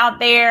students out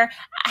there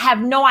have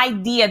no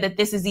idea that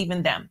this is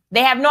even them. They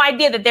have no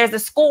idea that there's a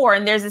score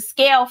and there's a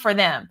scale for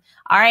them.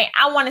 All right.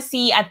 I want to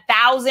see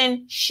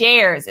 1,000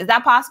 shares. Is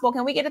that possible?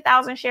 Can we get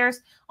 1,000 shares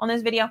on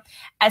this video?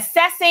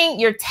 Assessing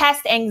your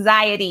test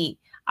anxiety.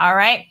 All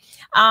right.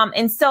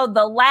 And so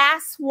the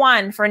last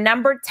one for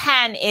number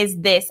 10 is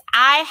this.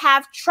 I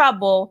have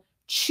trouble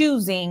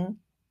choosing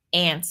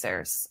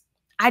answers.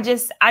 I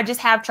just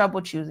have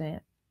trouble choosing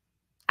it.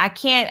 I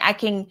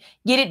can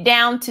get it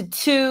down to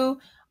 2,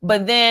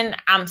 but then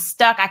I'm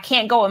stuck. I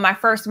can't go with my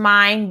first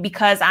mind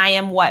because I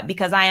am what?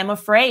 Because I am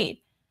afraid.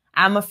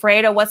 I'm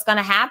afraid of what's going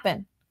to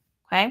happen.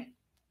 Okay.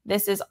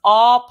 This is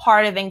all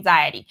part of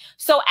anxiety.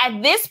 So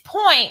at this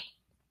point,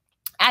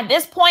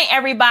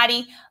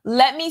 everybody,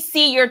 let me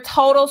see your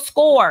total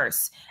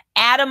scores.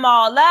 Add them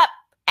all up,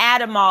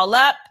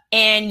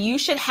 and you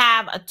should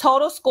have a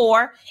total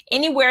score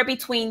anywhere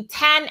between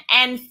 10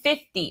 and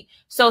 50.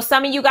 So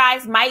some of you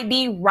guys might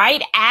be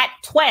right at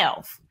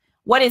 12.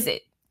 What is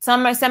it?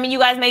 Some of you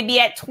guys may be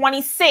at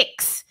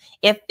 26.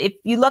 If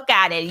you look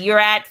at it, you're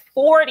at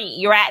 40,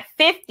 you're at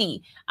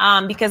 50,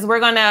 because we're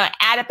going to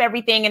add up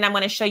everything, and I'm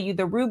going to show you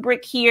the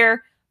rubric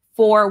here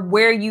for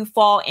where you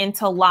fall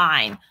into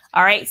line.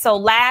 All right. So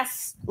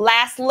last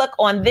look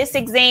on this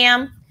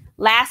exam,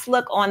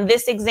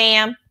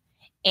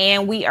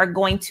 and we are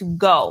going to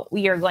go.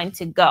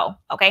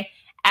 Okay.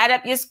 Add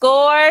up your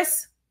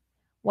scores.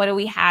 What do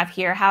we have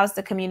here? How's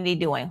the community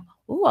doing?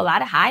 Ooh, a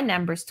lot of high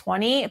numbers.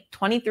 20,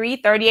 23,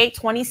 38,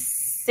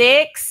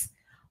 26,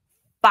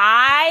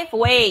 5.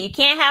 Wait, you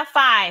can't have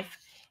 5.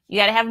 You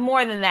got to have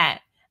more than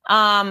that.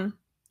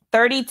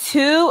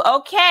 32.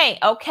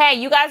 Okay.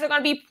 You guys are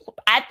going to be,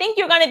 I think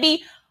you're going to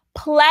be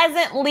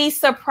pleasantly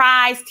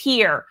surprised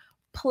here.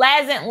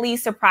 Pleasantly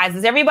surprised.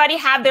 Does everybody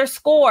have their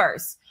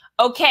scores?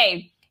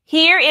 Okay.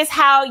 Here is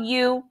how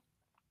you,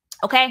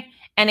 okay.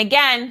 And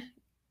again,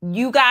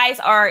 you guys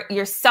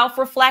you're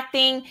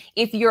self-reflecting.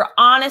 If you're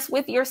honest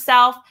with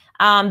yourself,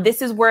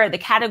 this is where the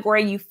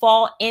category you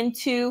fall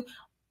into.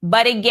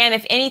 But again,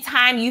 if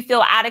anytime you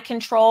feel out of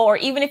control, or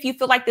even if you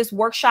feel like this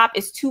workshop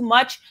is too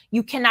much,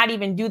 you cannot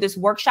even do this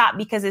workshop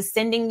because it's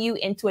sending you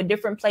into a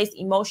different place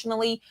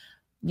emotionally.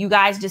 You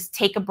guys just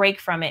take a break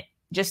from it.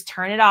 Just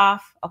turn it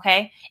off,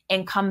 okay?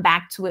 And come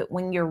back to it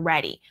when you're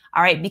ready.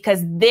 All right?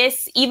 Because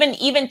this,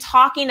 even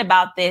talking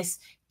about this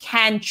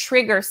can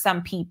trigger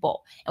some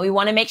people. And we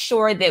want to make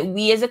sure that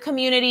we as a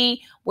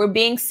community, we're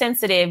being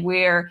sensitive.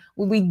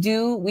 We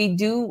do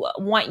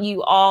want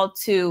you all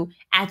to,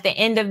 at the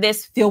end of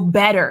this, feel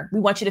better. We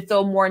want you to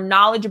feel more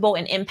knowledgeable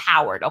and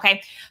empowered,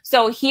 okay?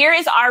 So here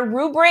is our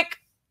rubric.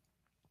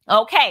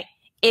 Okay.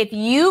 If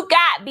you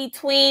got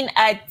between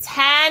a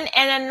 10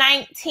 and a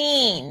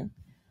 19,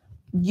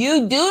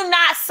 you do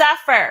not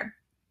suffer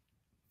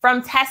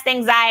from test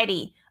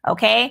anxiety,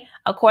 okay?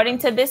 According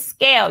to this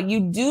scale, you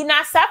do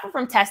not suffer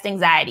from test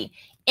anxiety.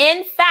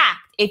 In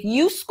fact, if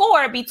you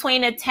score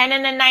between a 10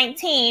 and a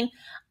 19,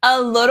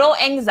 a little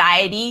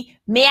anxiety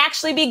may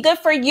actually be good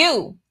for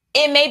you.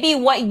 It may be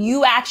what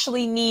you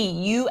actually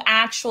need.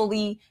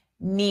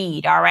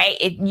 All right?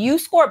 If you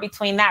score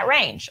between that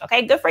range,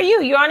 okay, good for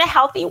you. You're in a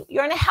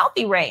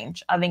healthy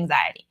range of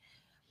anxiety.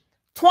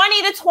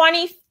 20 to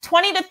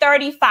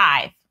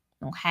 35,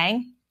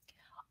 okay?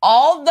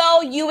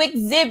 Although you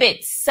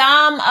exhibit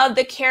some of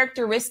the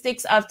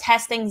characteristics of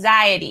test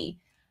anxiety,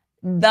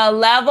 the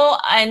level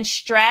and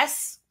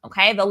stress,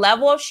 okay, the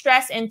level of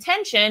stress and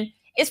tension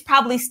is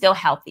probably still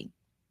healthy,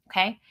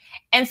 okay?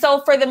 And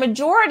so for the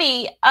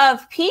majority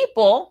of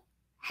people,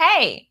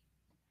 hey,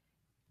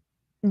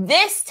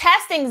 this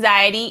test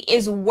anxiety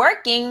is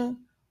working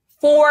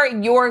for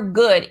your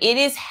good. It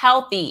is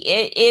healthy.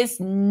 It is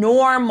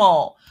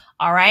normal,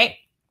 all right?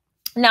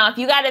 Now, if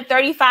you got a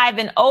 35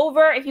 and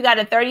over,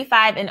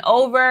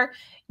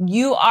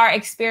 you are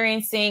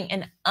experiencing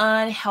an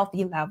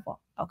unhealthy level,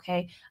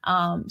 Okay.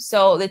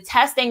 So the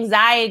test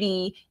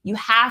anxiety, you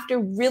have to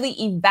really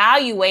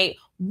evaluate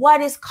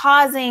what is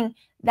causing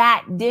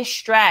that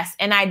distress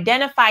and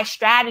identify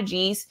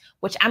strategies,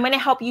 which I'm going to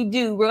help you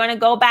do. We're going to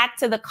go back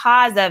to the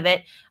cause of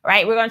it,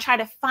 right? We're going to try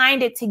to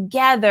find it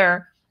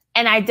together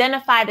and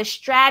identify the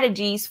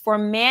strategies for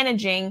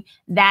managing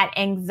that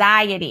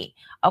anxiety.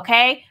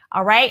 Okay.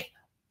 All right.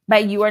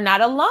 But you are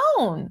not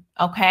alone.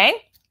 Okay.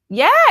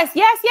 Yes.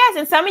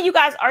 And some of you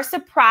guys are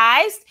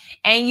surprised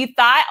and you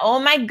thought, oh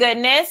my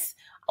goodness,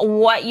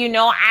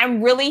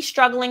 I'm really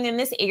struggling in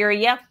this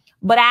area.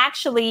 But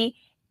actually,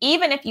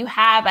 even if you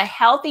have a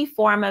healthy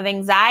form of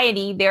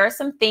anxiety, there are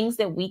some things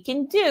that we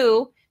can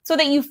do so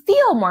that you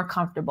feel more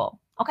comfortable.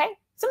 Okay.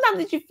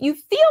 Sometimes you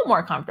feel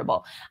more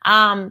comfortable.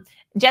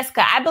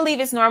 Jessica, I believe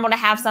it's normal to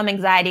have some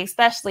anxiety,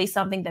 especially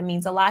something that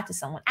means a lot to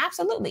someone.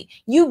 Absolutely.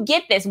 You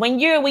get this when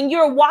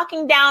you're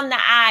walking down the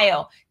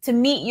aisle to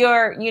meet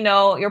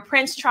your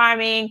Prince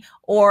Charming,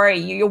 or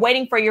you're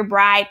waiting for your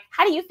bride.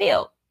 How do you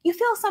feel? You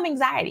feel some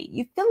anxiety.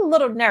 You feel a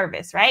little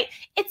nervous, right?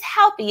 It's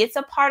healthy. It's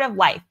a part of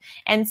life.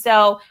 And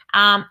so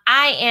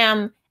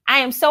I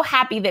am so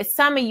happy that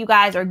some of you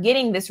guys are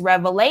getting this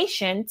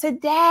revelation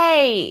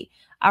today.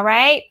 All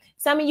right.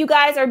 Some of you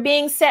guys are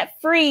being set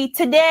free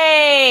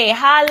today.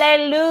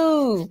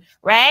 Hallelujah.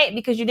 Right?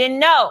 Because you didn't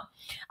know.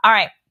 All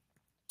right.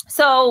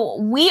 So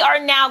we are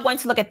now going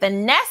to look at the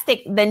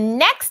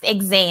next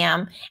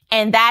exam,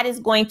 and that is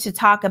going to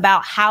talk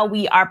about how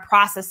we are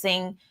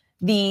processing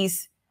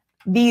these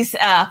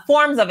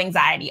forms of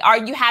anxiety. Are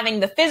you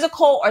having the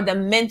physical or the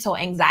mental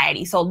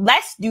anxiety? So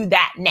let's do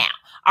that now.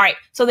 All right.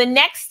 So the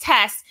next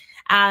test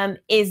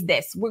is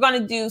this. We're going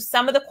to do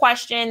some of the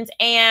questions,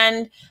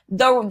 and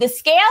the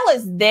scale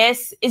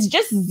is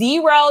just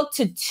 0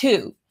 to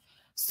 2.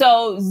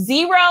 So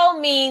 0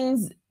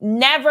 means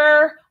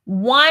never,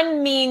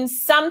 1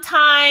 means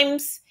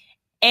sometimes,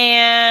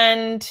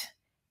 and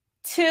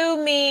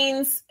 2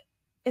 means,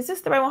 is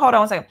this the right one? Hold on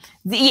one second.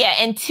 Yeah,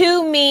 and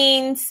 2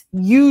 means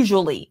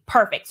usually.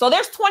 Perfect. So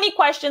there's 20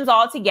 questions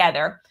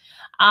altogether.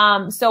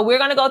 So we're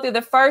going to go through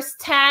the first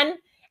 10,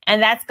 and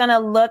that's going to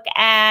look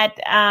at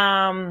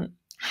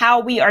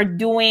how we are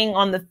doing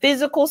on the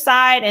physical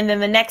side. And then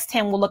the next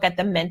 10 will look at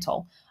the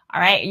mental.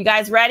 All right. You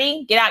guys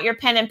ready? Get out your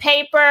pen and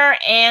paper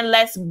and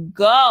let's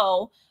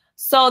go.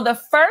 So the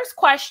first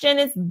question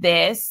is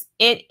this.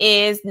 It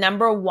is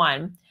number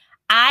 1.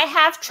 I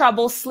have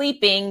trouble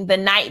sleeping the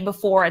night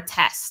before a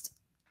test.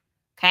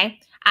 Okay.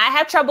 I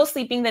have trouble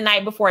sleeping the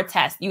night before a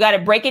test. You got to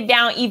break it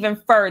down even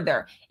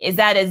further. Is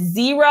that a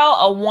 0,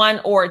 a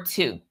 1, or a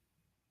 2?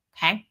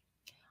 Okay.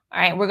 All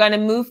right, we're going to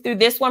move through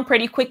this one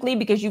pretty quickly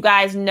because you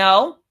guys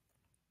know.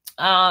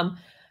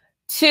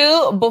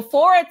 2,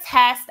 before a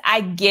test,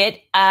 I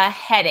get a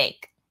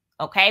headache.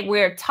 Okay,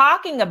 we're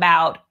talking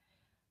about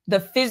the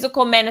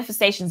physical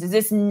manifestations. Is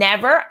this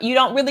never? You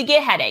don't really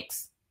get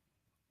headaches.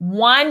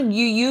 1,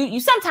 you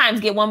sometimes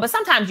get one, but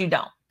sometimes you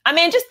don't. I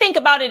mean, just think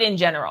about it in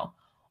general.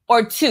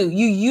 Or 2,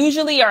 you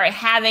usually are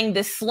having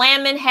the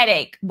slamming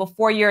headache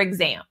before your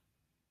exam.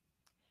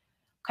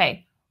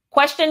 Okay,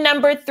 question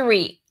number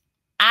 3.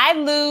 I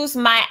lose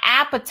my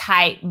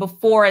appetite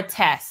before a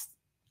test.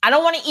 I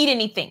don't want to eat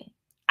anything.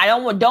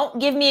 Don't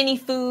give me any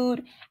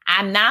food.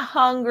 I'm not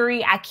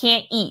hungry. I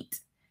can't eat.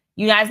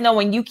 You guys know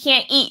when you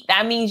can't eat,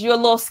 that means you're a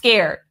little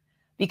scared,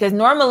 because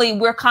normally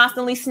we're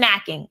constantly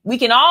snacking. We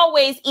can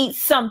always eat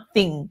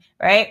something,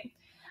 right?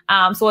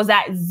 So is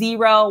that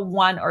 0,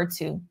 1, or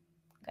 2?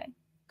 Okay,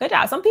 good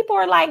job. Some people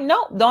are like,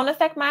 nope, don't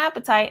affect my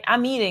appetite.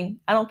 I'm eating.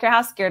 I don't care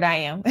how scared I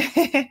am.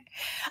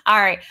 All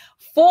right.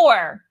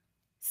 4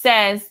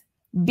 says,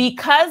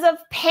 because of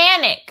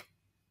panic,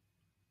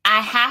 I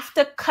have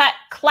to cut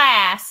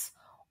class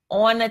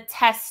on a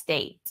test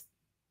date.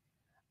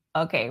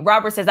 Okay,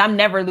 Robert says, I'm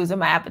never losing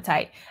my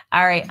appetite.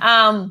 All right.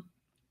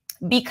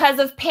 Because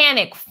of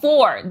panic,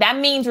 4, that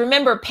means,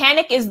 remember,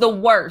 panic is the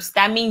worst.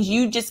 That means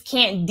you just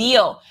can't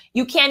deal.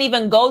 You can't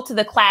even go to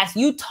the class.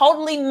 You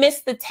totally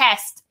miss the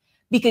test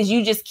because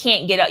you just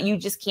can't get up. You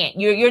just can't.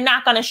 You're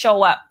not going to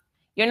show up.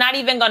 You're not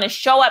even going to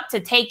show up to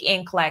take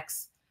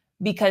NCLEX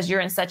because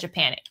you're in such a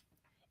panic.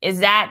 Is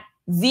that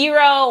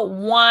 0,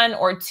 1,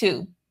 or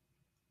 2?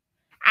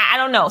 I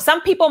don't know.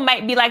 Some people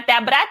might be like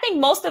that, but I think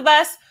most of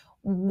us,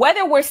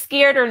 whether we're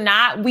scared or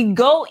not, we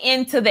go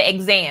into the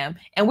exam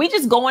and we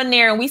just go in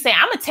there and we say,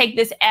 I'm going to take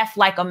this F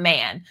like a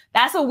man.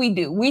 That's what we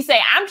do. We say,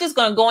 I'm just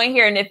going to go in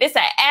here, and if it's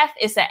an F,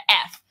 it's an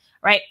F,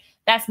 right?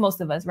 That's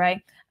most of us,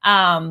 right?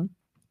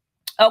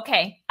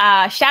 Okay.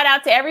 Shout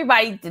out to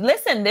everybody.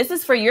 Listen, this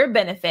is for your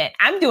benefit.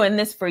 I'm doing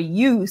this for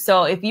you.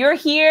 So if you're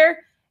here,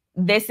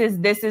 this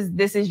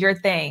is your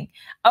thing.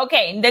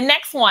 Okay. The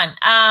next one.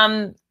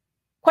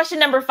 Question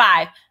number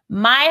 5.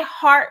 My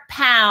heart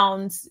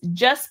pounds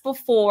just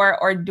before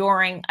or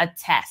during a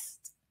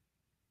test.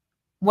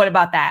 What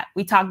about that?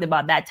 We talked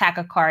about that,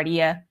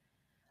 tachycardia.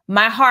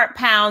 My heart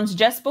pounds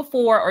just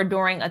before or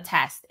during a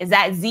test. Is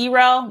that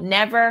 0?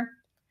 Never?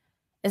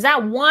 Is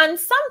that 1?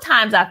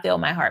 Sometimes I feel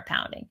my heart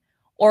pounding.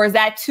 Or is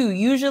that 2?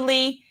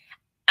 Usually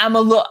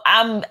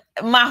my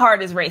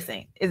heart is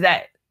racing. Is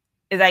that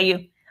you?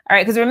 All All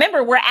right, because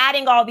remember, we're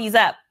adding all these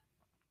up.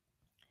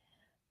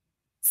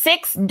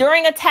 6,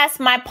 during a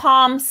test, my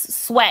palms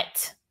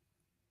sweat.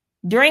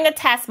 During a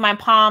test, my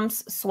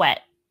palms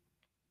sweat.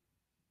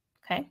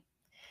 Okay.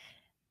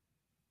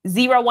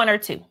 0, 1, or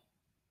 2.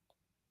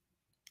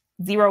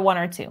 0, 1,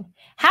 or 2.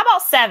 How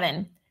about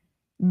 7?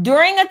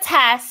 During a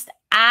test,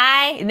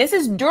 this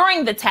is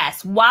during the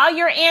test, while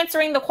you're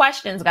answering the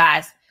questions,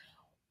 guys.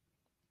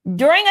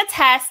 During a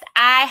test,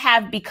 I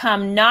have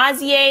become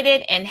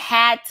nauseated and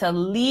had to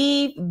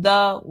leave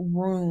the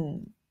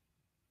room.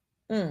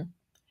 You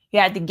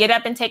had to get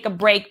up and take a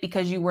break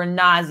because you were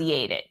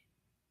nauseated.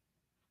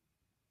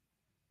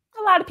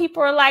 A lot of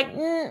people are like,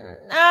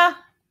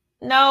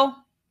 no.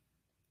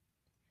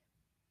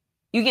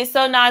 You get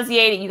so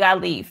nauseated, you got to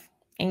leave.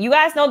 And you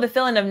guys know the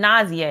feeling of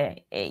nausea.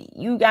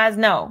 You guys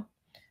know.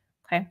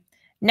 Okay.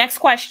 Next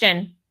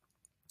question.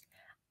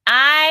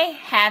 I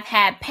have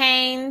had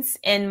pains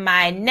in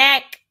my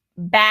neck,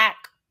 back,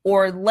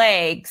 or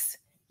legs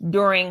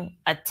during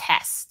a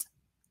test.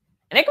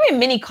 And there can be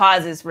many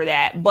causes for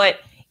that, but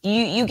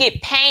you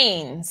get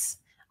pains,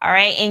 all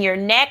right, in your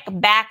neck,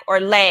 back, or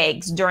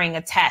legs during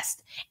a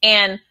test.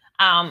 And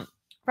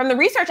from the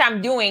research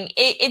I'm doing,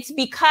 it's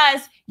because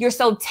you're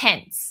so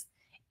tense.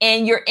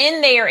 And you're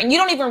in there and you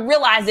don't even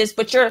realize this,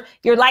 but you're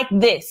like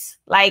this,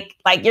 like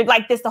you're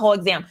like this the whole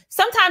exam.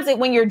 Sometimes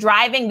when you're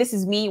driving, this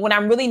is me, when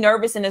I'm really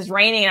nervous and it's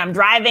raining and I'm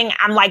driving,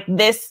 I'm like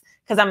this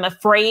because I'm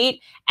afraid.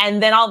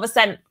 And then all of a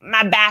sudden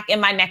my back and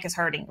my neck is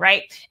hurting,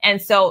 right?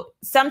 And so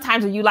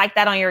sometimes when you like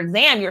that on your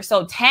exam, you're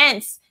so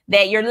tense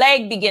that your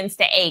leg begins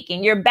to ache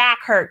and your back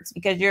hurts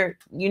because you're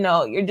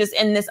just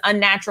in this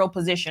unnatural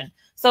position.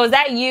 So is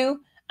that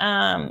you?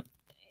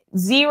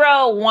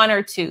 0, 1,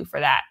 or 2 for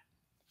that?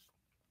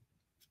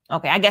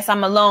 Okay, I guess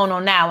I'm alone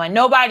on that one.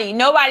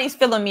 Nobody's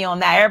feeling me on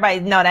that. Everybody,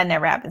 no, that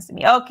never happens to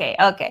me. Okay.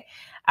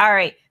 All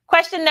right.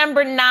 Question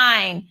number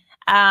 9.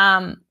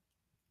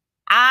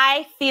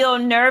 I feel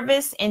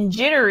nervous and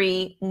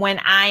jittery when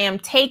I am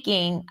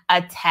taking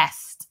a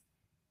test.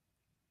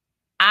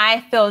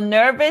 I feel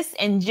nervous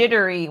and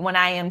jittery when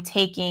I am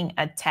taking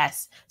a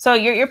test. So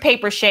your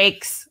paper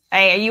shakes.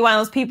 Are you one of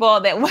those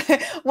people that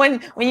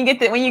when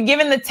you're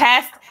given the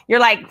test, you're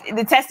like,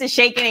 the test is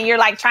shaking and you're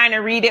like trying to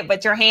read it,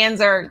 but your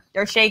hands are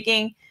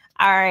shaking?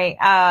 All right.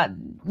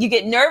 You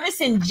get nervous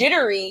and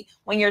jittery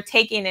when you're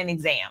taking an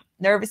exam.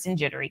 Nervous and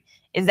jittery.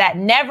 Is that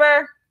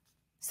never,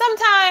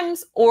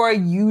 sometimes, or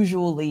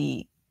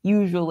usually?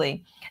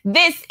 Usually.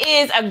 This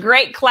is a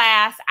great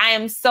class. I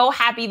am so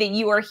happy that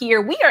you are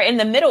here. We are in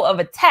the middle of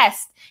a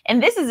test,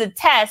 and this is a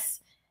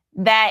test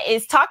that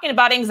is talking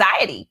about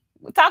anxiety.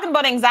 We're talking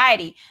about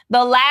anxiety.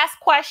 The last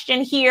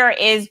question here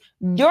is,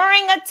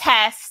 during a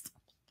test,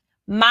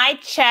 my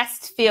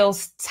chest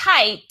feels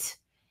tight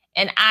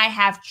and I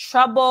have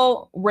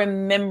trouble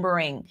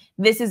remembering.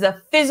 This is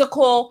a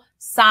physical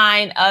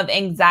sign of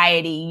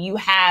anxiety. You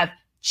have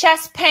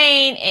chest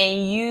pain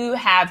and you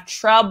have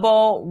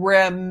trouble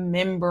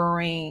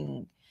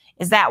remembering.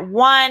 Is that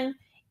 1?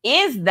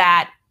 Is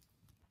that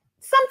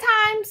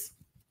sometimes,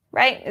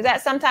 right? Is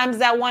that sometimes, is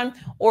that 1?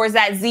 Or is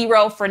that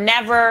 0 for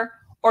never?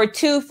 Or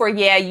 2 for,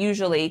 yeah,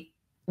 usually.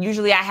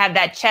 Usually I have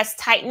that chest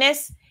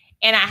tightness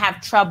and I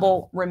have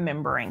trouble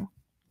remembering.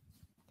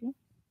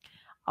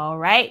 All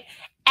right.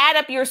 Add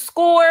up your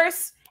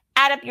scores.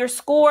 Add up your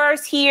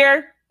scores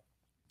here.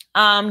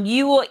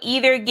 You will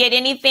either get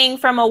anything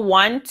from a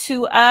 1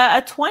 to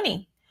a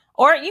 20.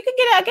 Or you can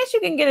get, I guess you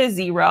can get a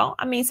 0.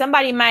 I mean,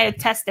 somebody might have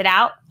tested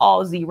out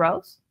all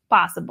zeros.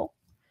 Possible,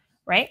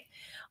 right?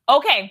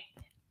 Okay.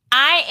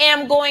 I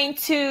am going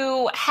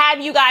to have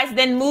you guys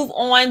then move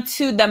on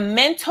to the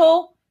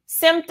mental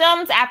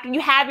symptoms. After you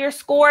have your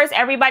scores,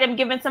 everybody, I'm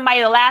giving somebody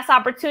the last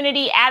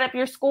opportunity. Add up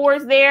your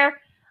scores there.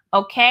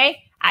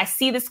 Okay. I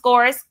see the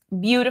scores.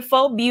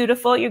 Beautiful,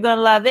 beautiful. You're going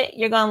to love it.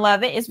 You're going to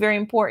love it. It's very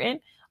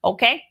important.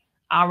 Okay.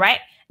 All right.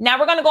 Now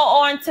we're going to go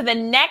on to the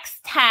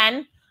next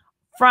 10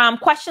 from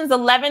questions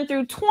 11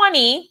 through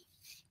 20.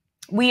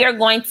 We are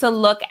going to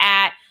look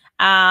at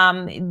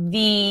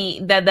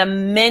the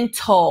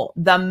mental,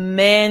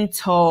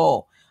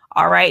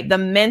 all right, the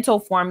mental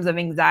forms of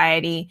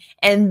anxiety.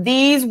 And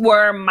these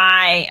were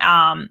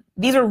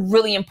these are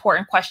really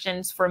important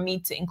questions for me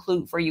to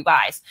include for you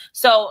guys.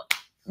 So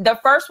the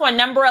first one,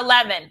 number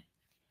 11,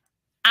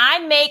 I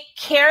make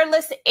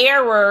careless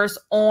errors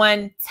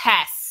on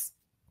tests.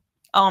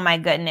 Oh my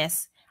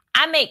goodness.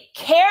 I make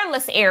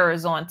careless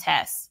errors on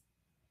tests.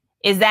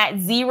 Is that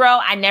 0?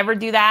 I never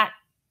do that.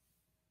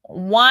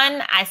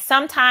 1, I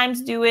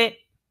sometimes do it.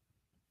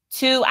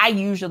 2, I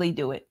usually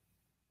do it.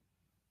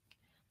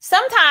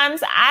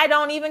 Sometimes I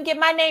don't even get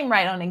my name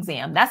right on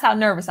exam. That's how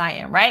nervous I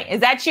am, right? Is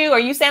that you? Are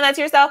you saying that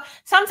to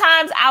yourself?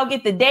 Sometimes I'll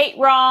get the date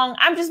wrong.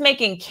 I'm just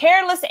making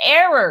careless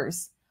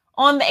errors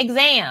on the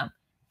exam.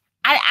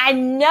 I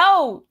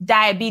know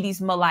diabetes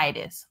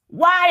mellitus.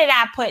 Why did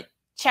I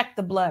check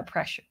the blood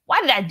pressure?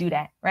 Why did I do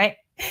that, right?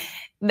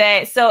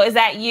 So is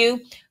that you?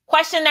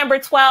 Question number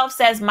 12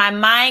 says, my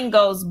mind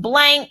goes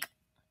blank.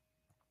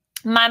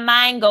 My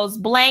mind goes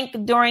blank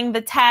during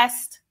the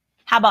test.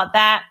 How about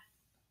that?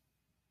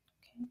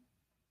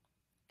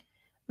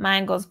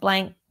 Mine goes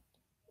blank.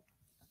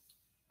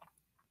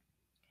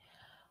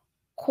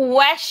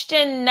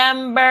 Question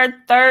number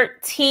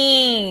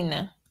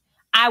 13.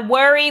 I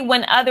worry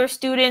when other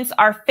students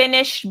are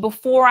finished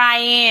before I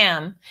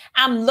am.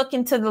 I'm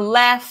looking to the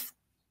left.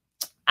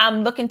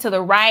 I'm looking to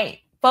the right.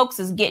 Folks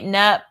is getting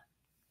up,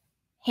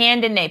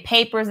 handing their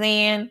papers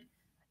in,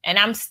 and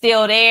I'm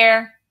still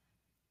there.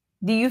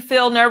 Do you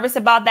feel nervous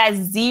about that?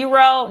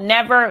 0,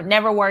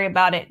 never worry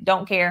about it.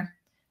 Don't care.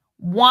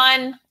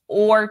 1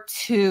 or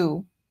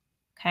 2.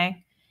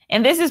 Okay.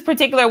 And this is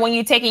particular when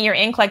you're taking your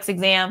NCLEX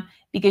exam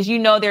because you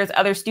know there's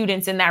other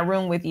students in that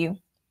room with you.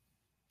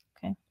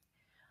 Okay.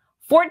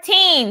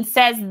 14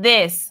 says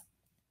this.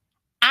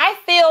 I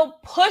feel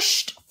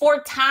pushed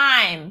for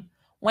time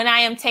when I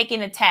am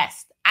taking a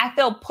test. I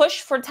feel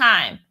pushed for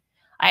time.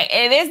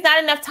 There's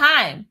not enough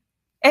time.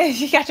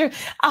 You got your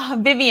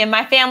Vivian,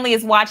 my family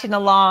is watching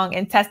along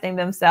and testing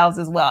themselves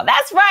as well.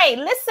 That's right.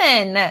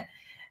 Listen,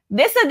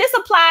 this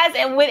applies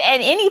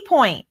at any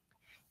point.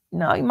 You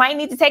know, you might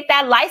need to take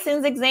that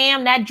license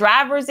exam, that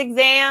driver's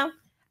exam.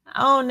 I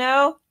don't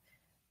know.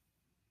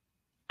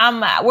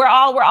 We're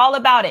all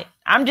about it.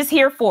 I'm just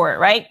here for it,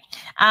 right?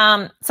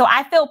 So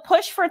I feel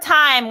pushed for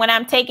time when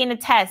I'm taking a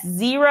test.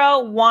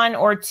 0, 1,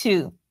 or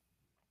 2.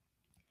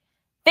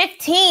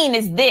 15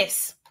 is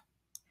this.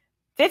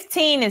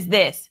 15 is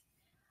this.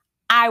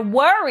 I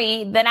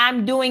worry that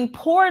I'm doing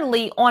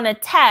poorly on a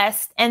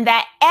test and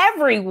that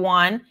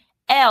everyone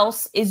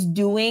else is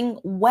doing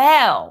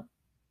well.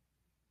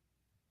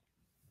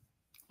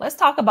 Let's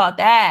talk about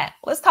that.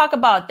 Let's talk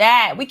about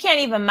that. We can't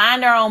even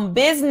mind our own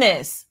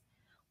business.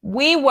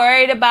 We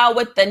worried about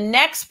what the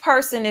next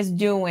person is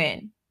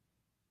doing.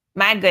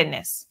 My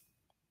goodness.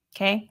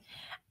 Okay.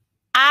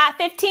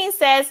 15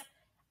 says,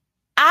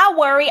 I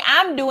worry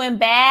I'm doing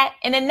bad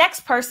and the next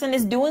person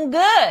is doing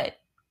good.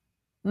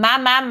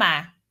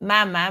 My.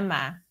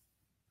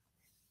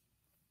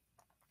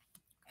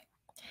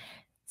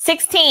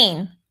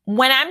 16,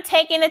 when I'm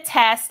taking a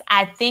test,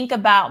 I think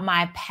about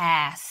my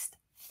past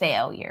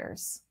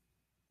failures.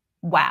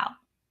 Wow.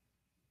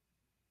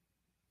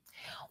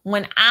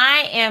 When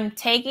I am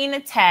taking a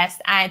test,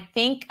 I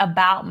think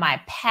about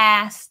my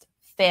past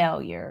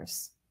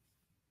failures.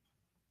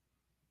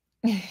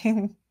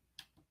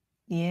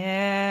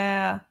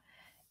 Yeah.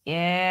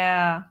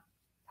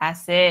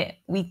 That's it.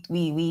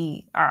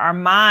 Our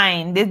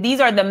mind, these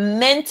are the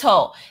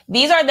mental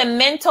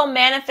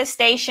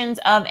manifestations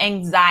of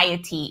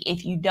anxiety.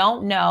 If you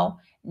don't know,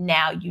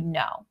 now you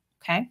know.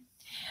 Okay.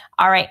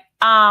 All right.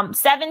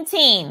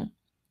 17,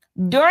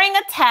 during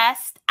a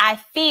test, I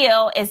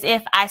feel as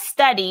if I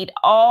studied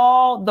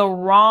all the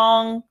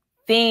wrong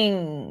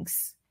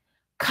things.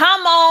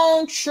 Come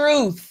on,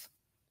 truth,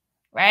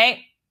 right?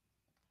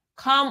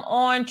 Come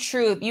on,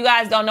 truth. You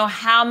guys don't know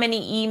how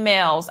many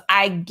emails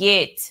I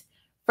get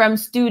from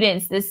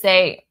students that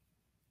say,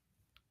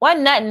 what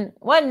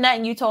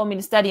nothing you told me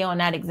to study on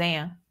that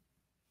exam.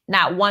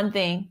 Not one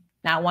thing.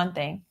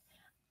 Nothing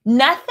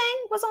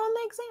was on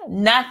the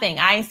exam. Nothing.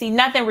 I ain't see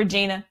nothing,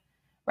 Regina,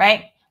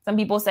 right? Some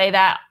people say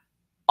that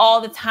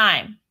all the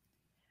time,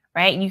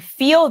 right? You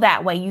feel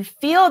that way. You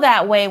feel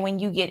that way when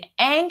you get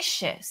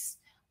anxious.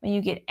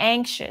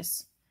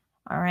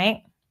 All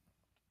right.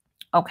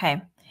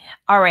 Okay.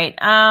 All right.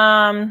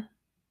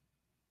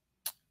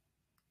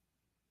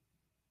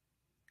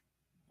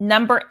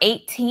 Number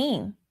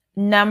 18.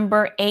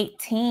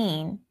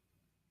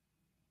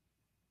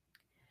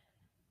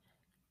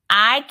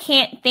 I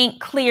can't think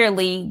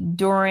clearly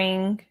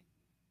during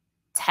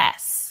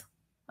tests.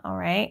 All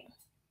right.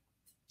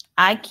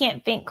 I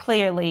can't think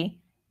clearly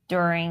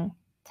during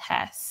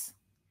tests.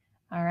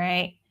 All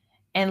right.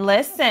 And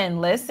listen.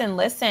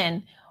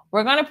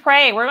 We're going to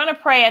pray. We're going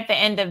to pray at the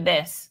end of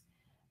this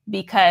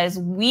because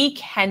we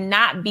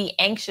cannot be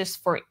anxious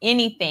for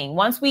anything.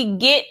 Once we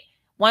get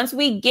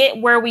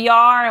where we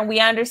are and we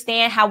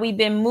understand how we've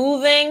been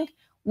moving,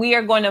 we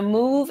are going to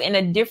move in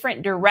a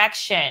different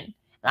direction. And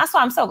that's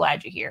why I'm so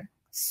glad you're here.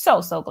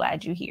 So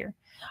glad you're here.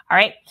 All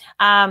right.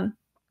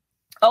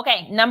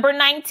 Okay. Number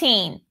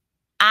 19.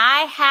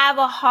 I have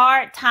a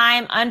hard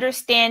time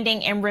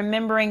understanding and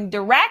remembering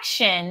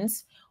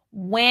directions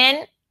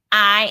when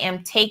I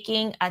am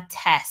taking a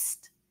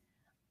test.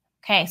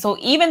 Okay. So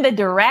even the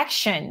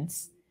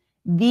directions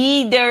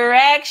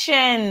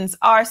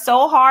are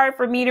so hard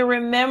for me to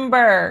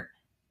remember.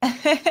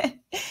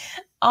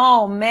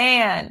 Oh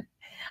man.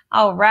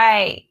 All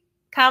right.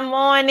 Come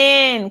on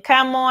in.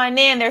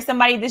 There's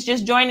somebody that's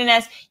just joining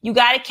us. You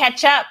got to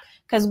catch up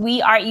because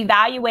we are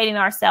evaluating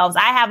ourselves.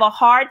 I have a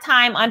hard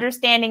time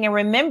understanding and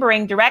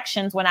remembering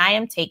directions when I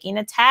am taking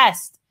a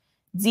test.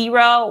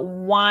 0,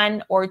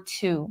 1, or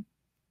 2.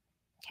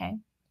 Okay.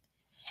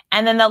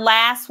 And then the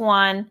last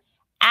one,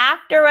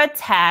 after a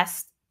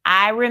test,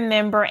 I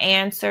remember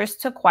answers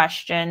to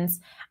questions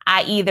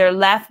I either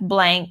left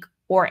blank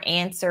or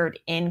answered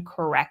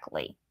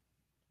incorrectly.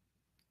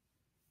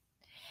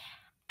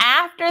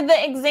 After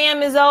the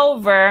exam is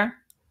over,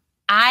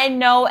 I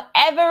know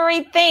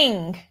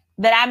everything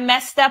that I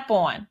messed up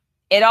on.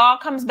 It all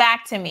comes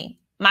back to me.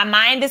 My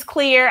mind is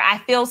clear. I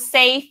feel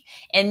safe.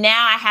 And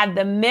now I have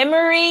the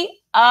memory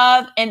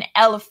of an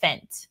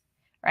elephant,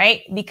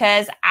 right?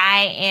 Because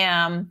I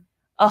am,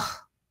 I'm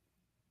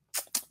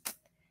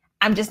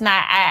just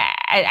not,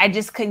 I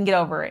just couldn't get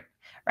over it,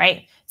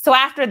 right? So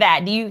after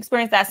that, do you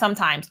experience that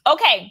sometimes?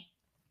 Okay,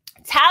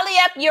 tally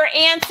up your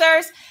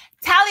answers.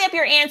 Tally up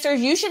your answers.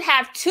 You should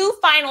have 2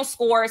 final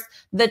scores.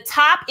 The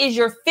top is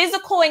your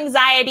physical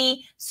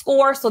anxiety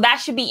score. So that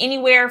should be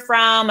anywhere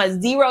from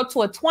a 0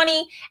 to a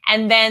 20.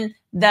 And then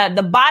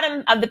the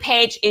bottom of the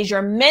page is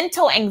your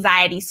mental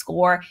anxiety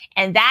score.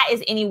 And that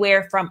is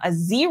anywhere from a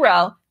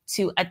 0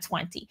 to a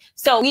 20.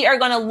 So we are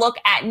going to look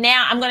at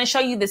now, I'm going to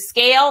show you the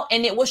scale,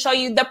 and it will show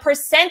you the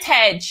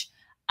percentage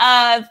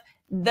of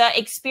the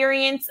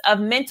experience of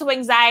mental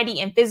anxiety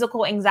and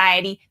physical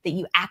anxiety that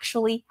you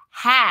actually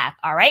have.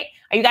 All right.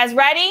 Are you guys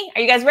ready?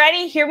 Are you guys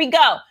ready? Here we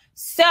go.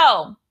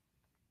 So,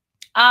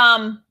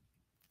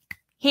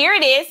 here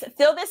it is.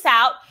 Fill this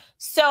out.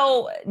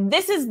 So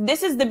this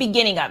is the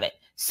beginning of it.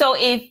 So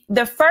if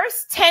the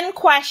first 10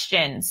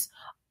 questions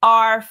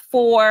are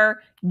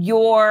for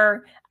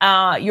your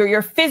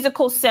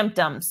physical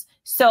symptoms.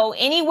 So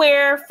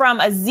anywhere from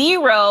a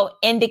 0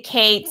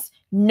 indicates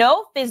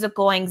no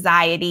physical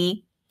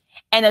anxiety,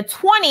 and a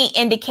 20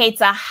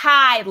 indicates a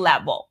high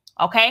level.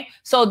 Okay.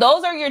 So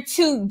those are your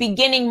 2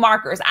 beginning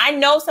markers. I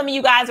know some of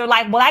you guys are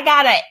like, well, I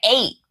got an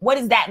 8. What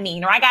does that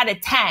mean? Or I got a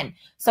 10.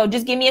 So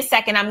just give me a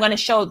second. I'm going to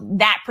show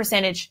that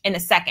percentage in a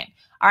second.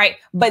 All right.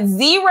 But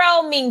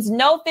 0 means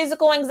no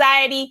physical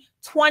anxiety.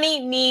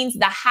 20 means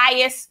the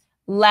highest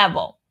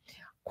level.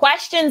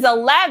 Questions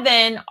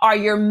 11 are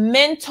your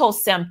mental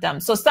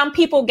symptoms. So some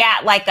people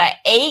got like a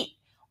 8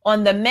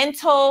 on the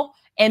mental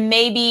and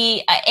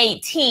maybe a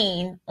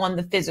 18 on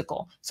the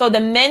physical. So the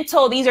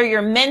mental, these are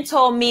your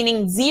mental,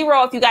 meaning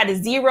 0. If you got a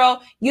 0,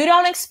 you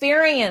don't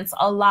experience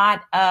a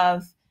lot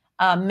of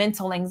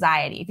mental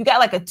anxiety. If you got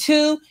like a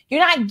 2,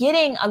 you're not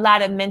getting a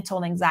lot of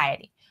mental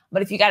anxiety.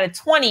 But if you got a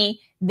 20,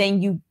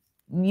 then you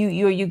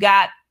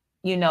got,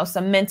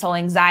 some mental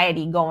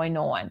anxiety going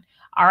on.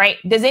 All right.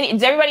 Does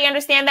everybody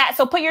understand that?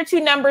 So put your 2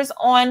 numbers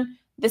on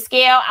the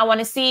scale. I want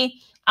to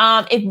see.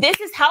 If this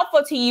is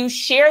helpful to you,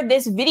 share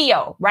this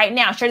video right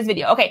now. Share this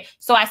video. Okay.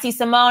 So I see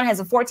Simone has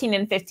a 14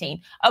 and 15.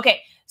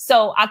 Okay.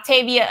 So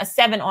Octavia, a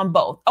 7 on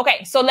both.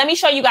 Okay. So let me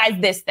show you guys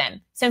this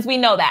then, since we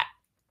know that.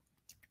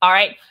 All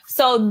right.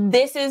 So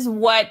this is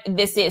what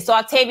this is. So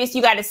Octavius,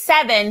 you got a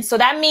 7. So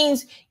that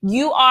means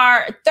you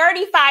are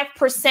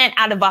 35%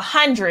 out of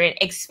 100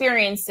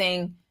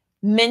 experiencing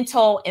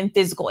mental and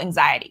physical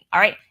anxiety. All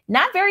right.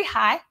 Not very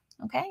high.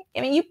 Okay. I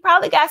mean, you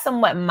probably got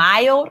somewhat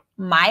mild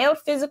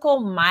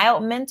physical,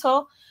 mild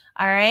mental.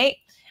 All right.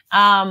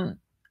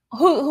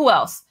 Who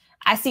else?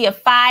 I see a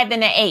 5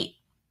 and an 8.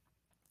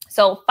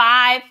 So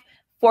 5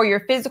 for your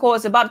physical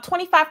is about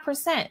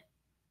 25%,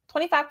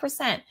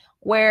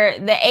 where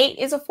the 8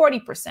 is a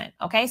 40%.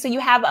 Okay. So you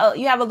have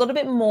a little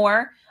bit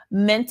more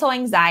mental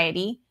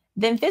anxiety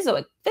than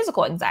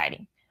physical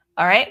anxiety.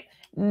 All right.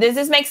 Does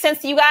this make sense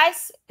to you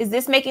guys? Is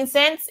this making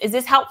sense? Is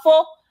this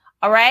helpful?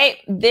 All right.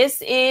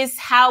 This is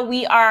how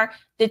we are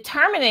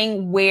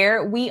determining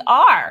where we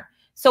are.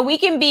 So we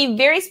can be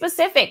very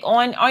specific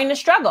on the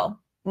struggle.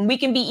 We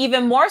can be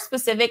even more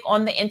specific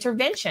on the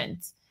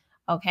interventions.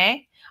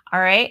 Okay. All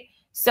right.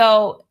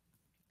 So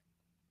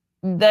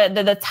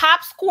the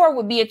top score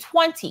would be a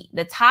 20.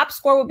 The top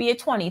score would be a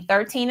 20,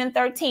 13 and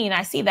 13.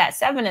 I see that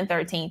 7 and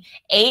 13,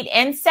 8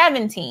 and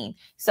 17.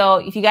 So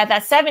if you got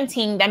that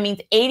 17, that means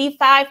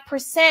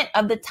 85%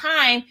 of the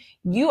time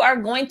you are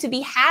going to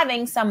be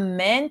having some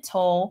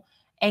mental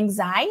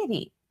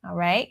anxiety. All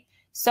right.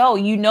 So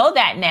you know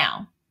that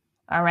now.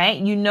 All right.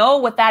 You know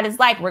what that is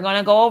like. We're going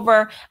to go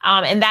over,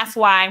 and that's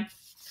why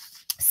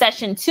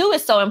session 2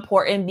 is so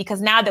important,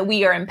 because now that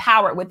we are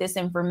empowered with this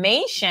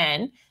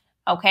information,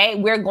 okay,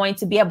 we're going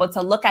to be able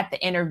to look at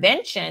the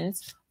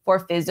interventions for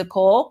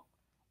physical,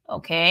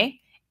 okay,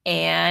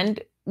 and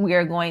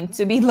we're going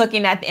to be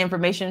looking at the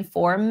information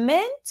for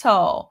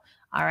mental,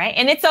 all right?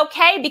 And it's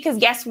okay, because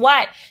guess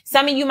what?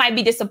 Some of you might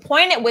be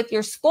disappointed with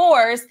your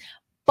scores,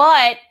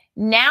 but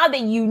now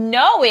that you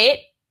know it,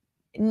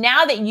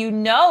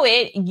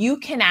 you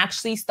can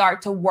actually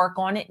start to work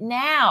on it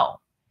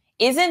now.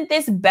 Isn't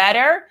this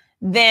better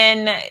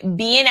than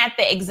being at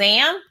the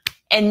exam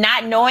and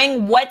not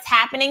knowing what's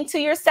happening to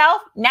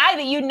yourself? Now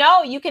that you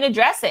know, you can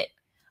address it.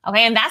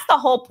 Okay. And that's the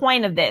whole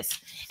point of this.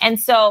 And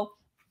so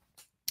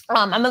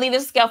I'm going to leave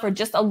this scale for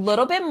just a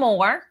little bit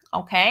more.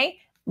 Okay.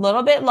 A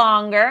little bit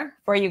longer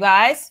for you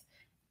guys.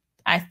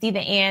 I see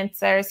the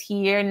answers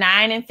here.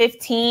 9 and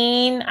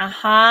 15.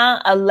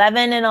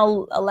 11 and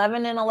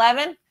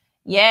 11.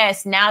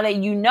 Yes. Now that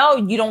you know,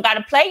 you don't got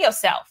to play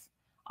yourself.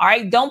 All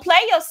right. Don't play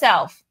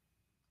yourself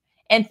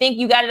and think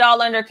you got it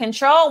all under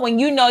control when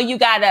you know you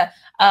got a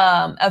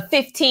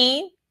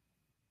 15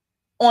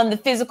 on the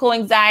physical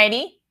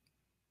anxiety.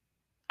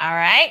 All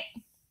right.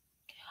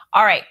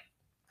 All right.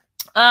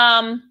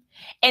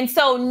 And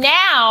so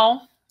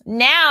now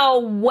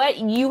what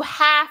you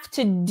have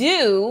to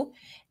do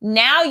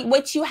Now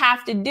what you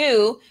have to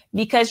do,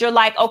 because you're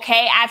like,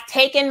 okay, I've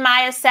taken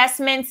my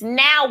assessments.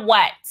 Now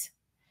what?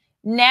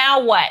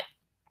 Now what?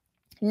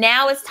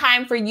 Now it's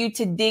time for you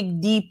to dig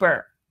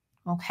deeper.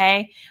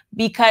 Okay?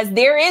 Because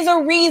there is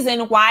a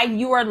reason why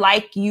you are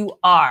like you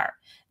are.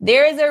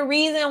 There is a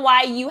reason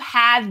why you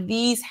have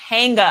these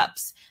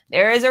hangups.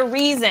 There is a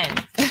reason.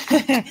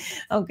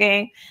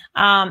 Okay?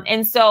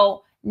 And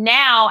so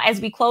now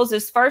as we close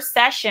this first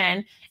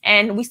session,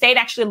 and we stayed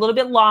actually a little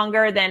bit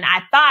longer than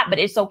I thought, but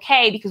it's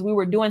okay because we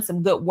were doing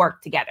some good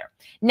work together.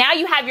 Now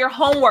you have your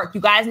homework.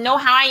 You guys know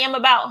how I am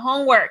about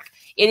homework.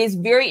 It is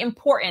very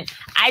important.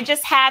 I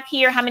just have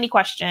here, how many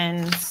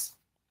questions?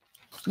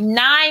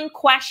 9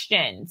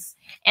 questions.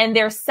 And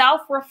they're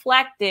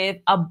self-reflective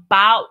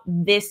about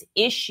this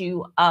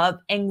issue of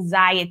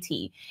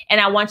anxiety.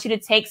 And I want you to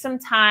take some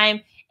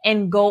time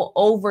and go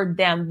over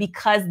them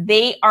because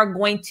they are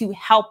going to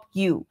help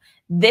you.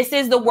 This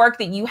is the work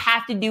that you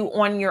have to do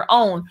on your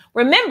own.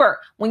 Remember,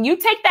 when you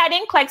take that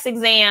NCLEX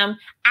exam,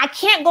 I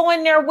can't go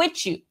in there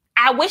with you.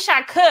 I wish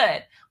I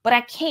could, but I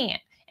can't.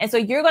 And so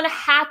you're going to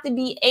have to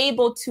be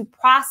able to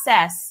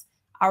process.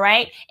 All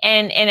right.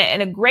 And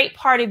a great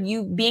part of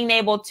you being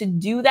able to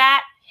do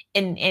that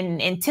and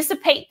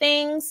anticipate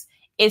things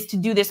is to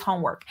do this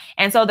homework.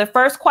 And so the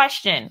first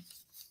question,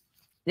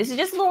 this is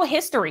just a little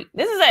history.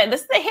 This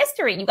is the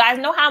history. You guys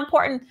know how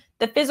important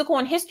the physical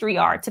and history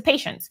are to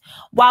patients.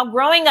 While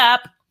growing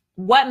up,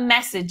 what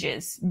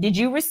messages did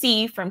you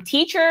receive from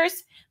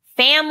teachers,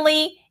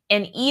 family,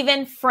 and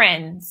even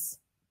friends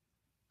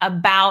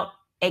about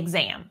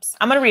exams?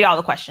 I'm going to read all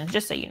the questions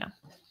just so you know.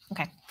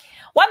 Okay.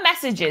 What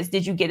messages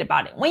did you get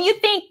about it? When you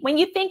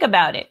think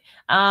about it,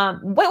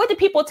 what did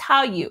people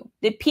tell you?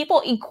 Did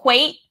people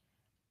equate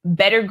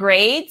better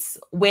grades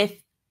with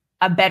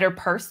a better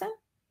person?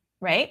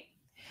 Right?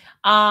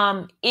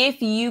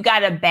 If you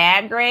got a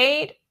bad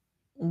grade,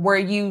 were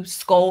you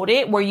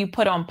scolded? Were you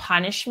put on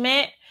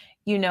punishment?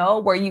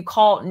 Were you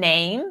called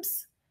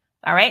names?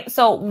 All right.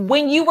 So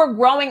when you were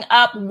growing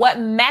up, what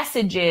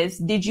messages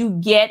did you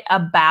get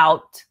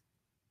about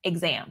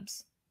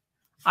exams?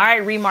 All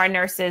right, Remar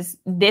nurses,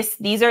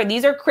 these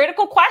are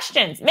critical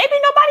questions. Maybe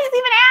nobody's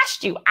even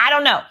asked you. I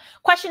don't know.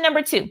 Question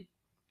number 2.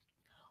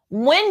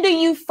 When do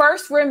you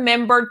first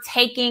remember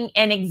taking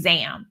an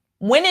exam?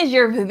 When is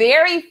your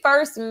very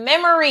first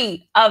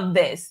memory of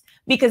this?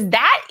 Because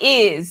that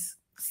is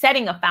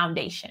setting a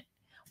foundation.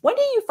 When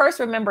do you first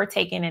remember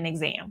taking an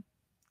exam?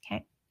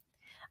 Okay.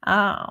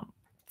 2nd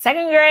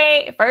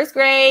grade, 1st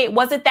grade,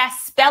 was it that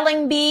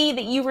spelling bee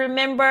that you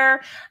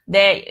remember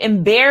that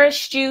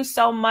embarrassed you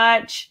so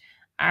much?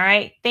 All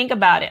right. Think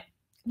about it.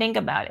 Think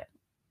about it.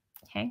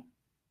 Okay.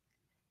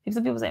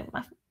 Some people say,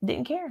 I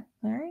didn't care.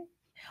 All right.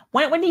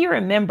 When do you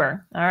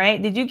remember? All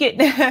right. Did you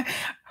get,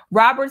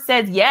 Robert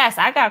says, yes,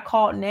 I got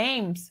called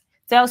names.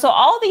 So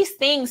all these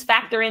things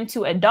factor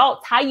into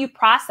adults, how you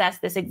process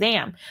this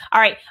exam.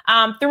 All right.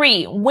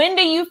 3, when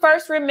do you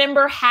first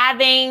remember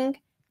having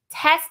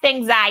test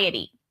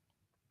anxiety?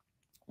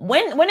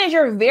 When is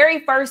your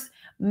very first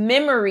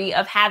memory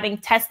of having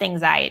test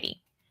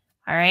anxiety?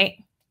 All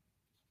right.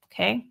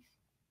 Okay.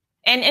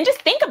 And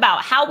just think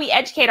about how we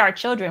educate our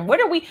children.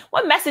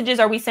 What messages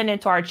are we sending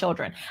to our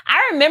children?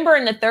 I remember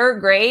in the 3rd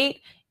grade,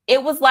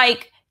 it was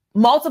like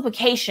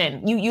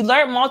multiplication. You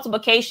learned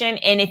multiplication.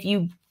 And if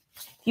you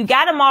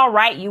got them all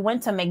right, you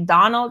went to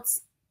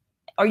McDonald's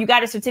or you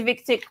got a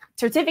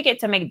certificate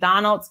to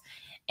McDonald's.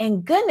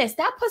 And goodness,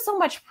 that put so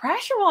much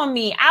pressure on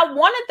me. I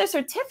wanted the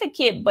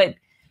certificate, but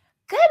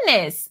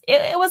goodness,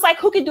 it was like,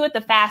 who could do it the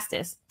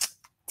fastest?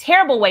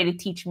 Terrible way to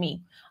teach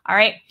me. All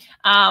right.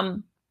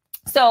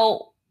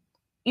 So,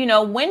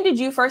 when did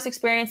you first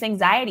experience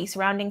anxiety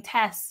surrounding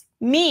tests?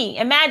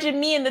 Imagine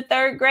me in the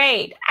 3rd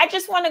grade. I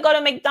just want to go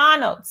to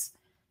McDonald's.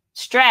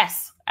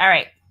 Stress. All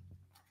right.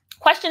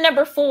 Question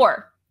number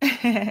 4.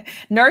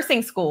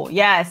 Nursing school.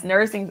 Yes,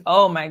 nursing.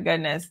 Oh my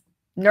goodness.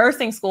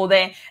 Nursing school.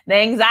 The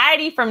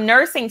anxiety from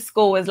nursing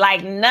school is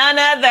like none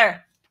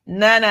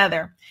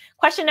other.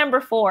 Question number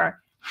 4.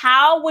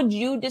 How would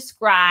you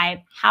describe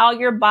how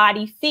your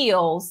body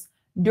feels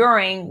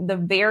during the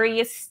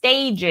various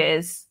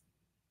stages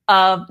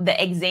of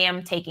the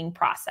exam taking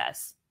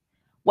process?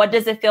 What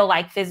does it feel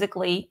like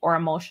physically or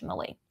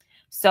emotionally?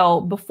 So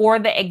before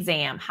the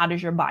exam, how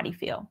does your body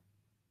feel?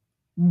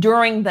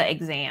 During the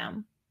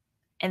exam,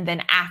 and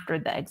then after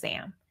the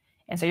exam.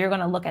 And so you're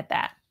going to look at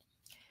that.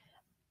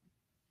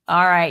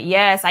 All right.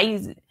 Yes.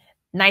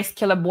 Nice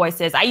Killer Boy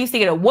says, I used to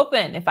get a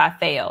whooping if I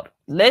failed.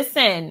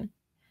 Listen.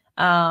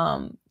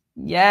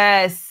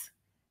 Yes.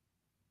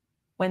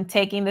 When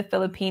taking the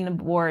Filipino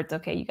boards.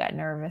 Okay. You got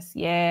nervous.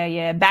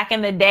 Yeah. Back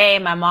in the day,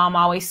 my mom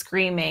always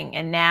screaming.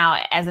 And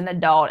now as an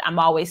adult, I'm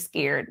always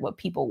scared what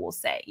people will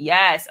say.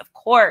 Yes, of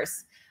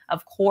course.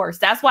 Of course.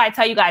 That's why I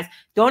tell you guys,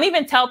 don't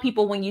even tell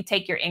people when you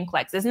take your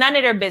NCLEX. It's none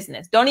of their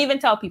business. Don't even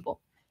tell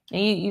people.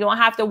 You don't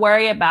have to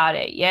worry about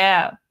it.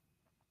 Yeah.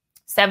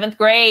 7th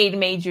grade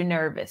made you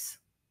nervous.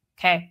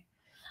 Okay.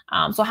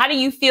 So how do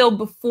you feel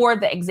before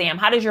the exam?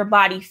 How does your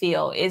body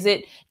feel? Is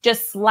it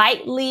just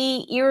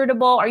slightly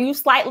irritable? Are you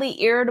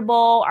slightly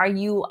irritable? Are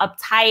you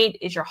uptight?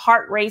 Is your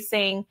heart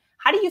racing?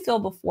 How do you feel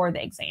before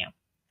the exam?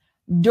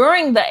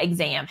 During the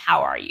exam,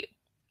 how are you?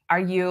 Are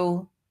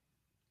you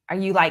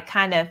like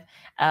kind of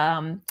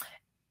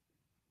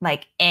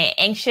like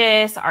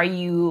anxious? Are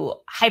you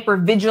hyper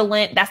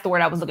vigilant? That's the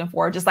word I was looking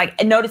for. Just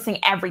like noticing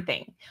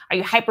everything. Are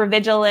you hyper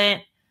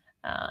vigilant?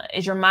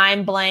 Is your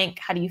mind blank?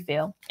 How do you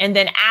feel? And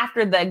then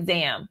after the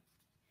exam,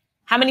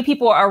 how many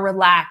people are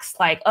relaxed?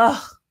 Like,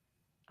 oh,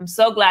 I'm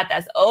so glad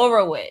that's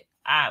over with.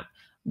 I'm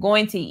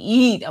going to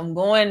eat. I'm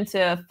going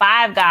to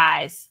Five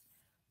Guys,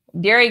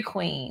 Dairy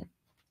Queen,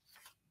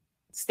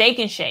 Steak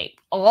and Shake,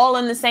 all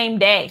in the same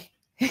day.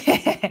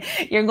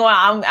 You're going,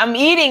 I'm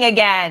eating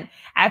again.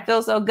 I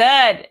feel so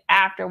good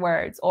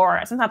afterwards.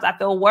 Or sometimes I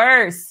feel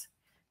worse.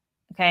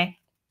 Okay.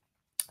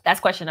 That's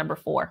question number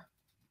 4.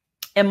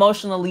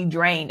 Emotionally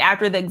drained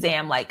after the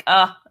exam. Like,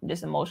 I'm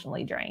just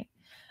emotionally drained.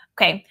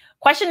 Okay.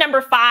 Question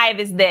number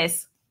 5 is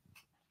this.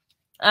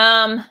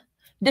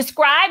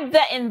 Describe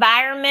the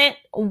environment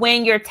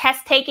when your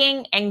test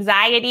taking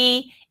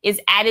anxiety is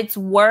at its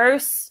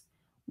worst.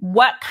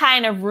 What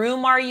kind of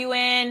room are you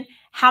in?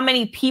 How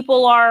many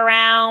people are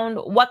around?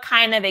 What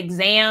kind of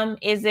exam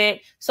is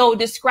it? So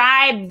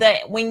describe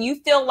when you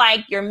feel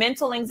like your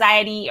mental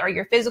anxiety or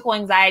your physical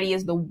anxiety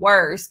is the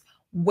worst,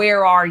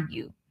 where are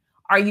you?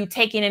 Are you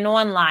taking an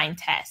online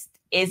test?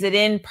 Is it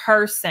in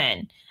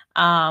person?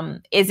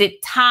 Is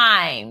it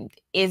timed?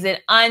 Is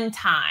it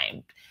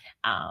untimed?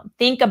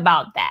 Think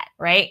about that,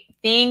 right?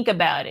 Think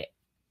about it.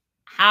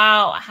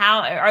 How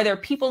are there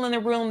people in the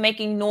room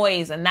making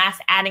noise and that's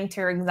adding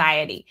to your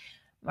anxiety,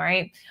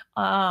 right?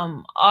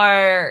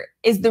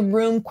 Is the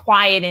room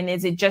quiet and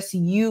is it just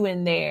you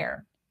in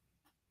there?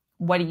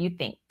 What do you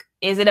think?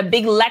 Is it a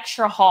big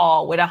lecture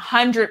hall with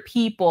 100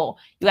 people?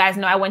 You guys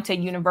know I went to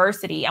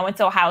university. I went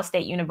to Ohio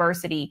State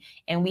University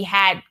and we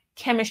had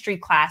chemistry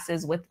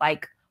classes with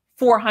like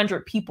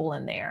 400 people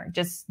in there,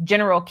 just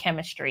general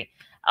chemistry.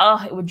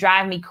 Oh, it would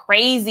drive me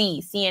crazy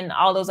seeing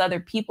all those other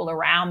people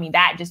around me.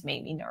 That just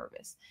made me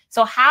nervous.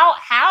 So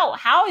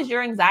how is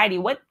your anxiety?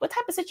 What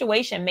type of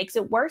situation makes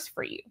it worse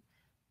for you?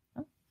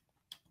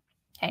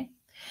 Okay.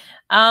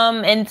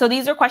 And so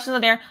these are questions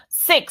on there.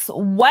 6,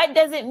 what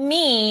does it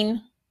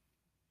mean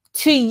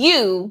to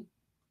you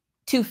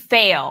to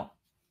fail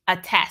a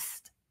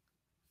test?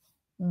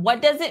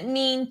 What does it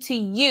mean to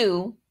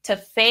you to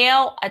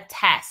fail a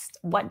test?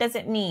 What does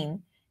it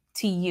mean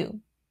to you?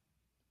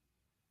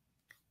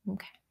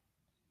 Okay.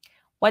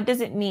 What does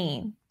it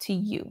mean to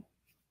you?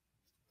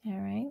 All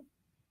right.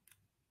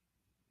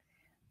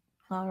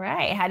 All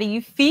right. How do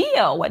you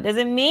feel? What does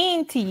it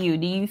mean to you?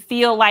 Do you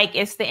feel like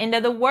it's the end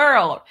of the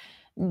world?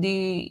 Do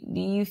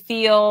you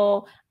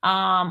feel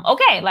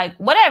okay, like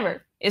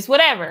whatever. It's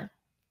whatever.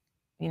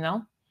 You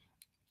know?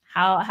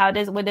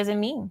 What does it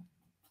mean?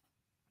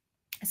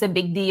 It's a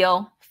big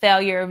deal.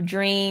 Failure of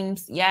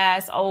dreams.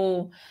 Yes.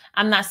 Oh,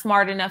 I'm not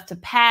smart enough to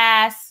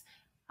pass.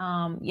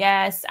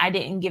 Yes, I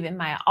didn't give it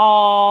my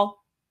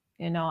all.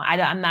 You know,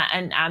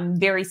 I'm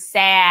very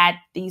sad.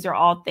 These are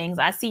all things.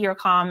 I see your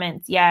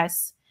comments.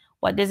 Yes.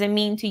 What does it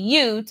mean to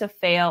you to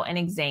fail an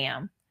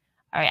exam?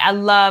 All right. I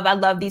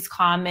love these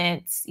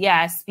comments.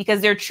 Yes,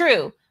 because they're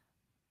true.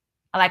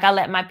 Like I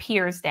let my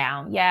peers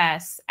down.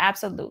 Yes,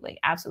 absolutely.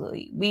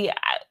 Absolutely.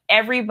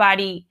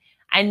 Everybody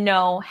I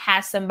know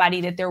has somebody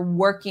that they're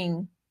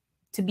working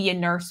to be a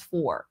nurse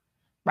for,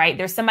 right?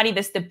 There's somebody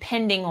that's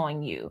depending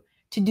on you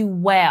to do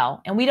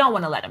well. And we don't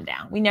want to let them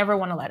down. We never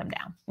want to let them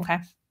down. Okay.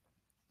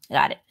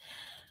 Got it.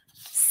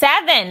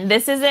 7,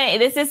 this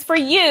is for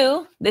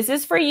you. This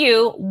is for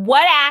you.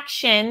 What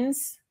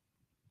actions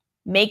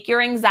make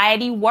your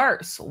anxiety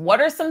worse?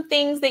 What are some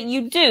things that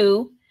you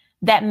do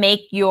that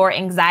make your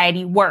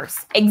anxiety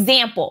worse?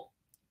 Example,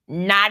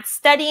 not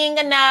studying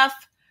enough,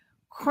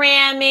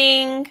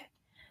 cramming,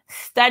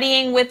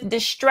 studying with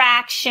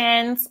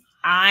distractions.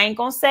 I ain't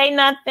gonna say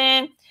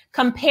nothing.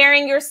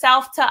 Comparing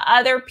yourself to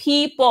other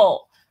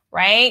people,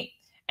 right?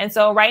 And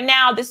so right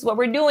now, this is what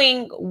we're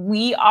doing.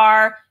 We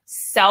are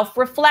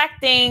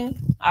self-reflecting.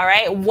 All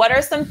right. What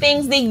are some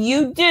things that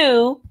you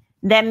do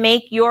that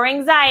make your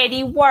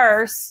anxiety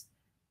worse?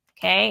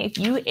 Okay.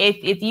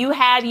 If you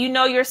have,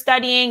 you're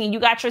studying and you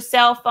got your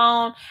cell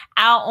phone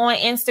out on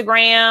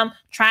Instagram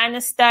trying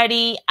to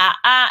study,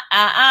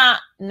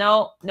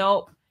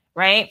 no,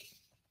 right?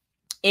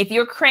 If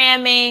you're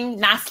cramming,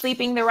 not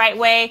sleeping the right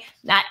way,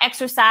 not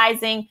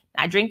exercising,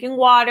 not drinking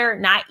water,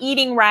 not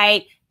eating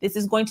right, this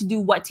is going to do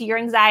what to your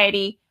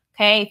anxiety?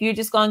 Okay. If you're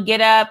just going to get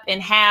up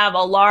and have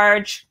a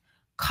large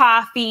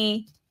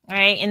coffee,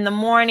 right, in the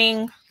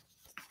morning,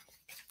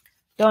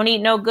 don't eat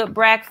no good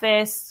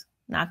breakfast,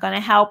 not going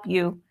to help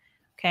you.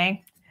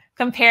 Okay.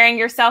 Comparing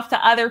yourself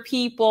to other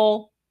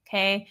people.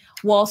 Okay.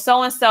 Well,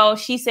 so-and-so,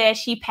 she said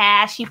she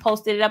passed. She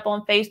posted it up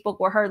on Facebook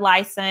with her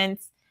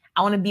license.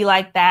 I want to be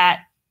like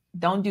that.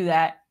 Don't do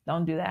that.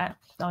 Don't do that.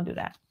 Don't do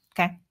that.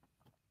 Okay.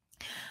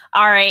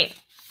 All right.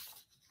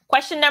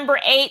 Question number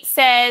 8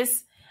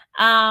 says,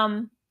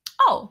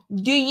 know,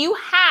 do you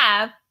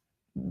have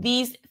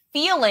these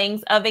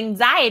feelings of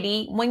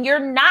anxiety when you're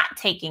not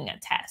taking a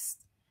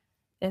test?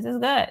 This is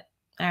good.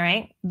 All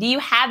right. Do you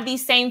have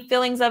these same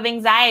feelings of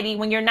anxiety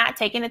when you're not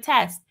taking a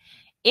test?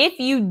 If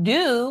you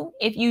do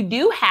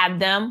have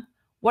them,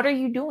 what are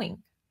you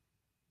doing?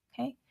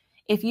 Okay.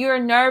 If you're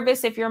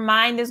nervous, if your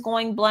mind is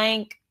going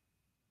blank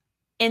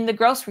in the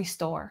grocery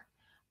store,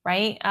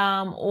 right?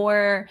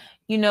 Or,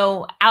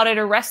 out at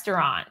a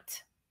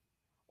restaurant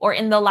or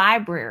in the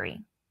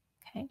library.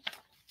 Okay.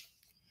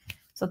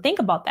 So think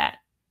about that.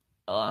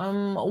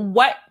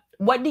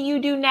 What do you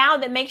do now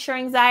that makes your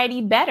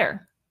anxiety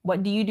better?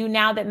 What do you do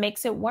now that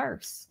makes it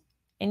worse?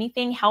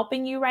 Anything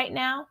helping you right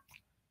now?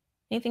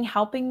 Anything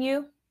helping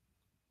you?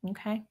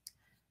 Okay.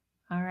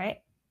 All right.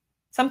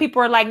 Some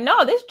people are like, no,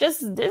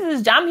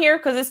 I'm here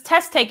because it's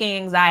test taking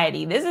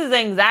anxiety. This is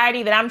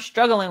anxiety that I'm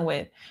struggling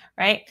with,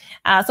 right?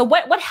 So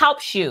what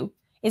helps you?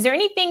 Is there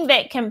anything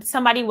that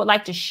somebody would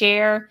like to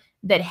share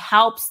that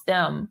helps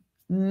them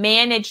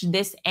manage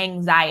this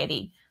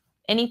anxiety?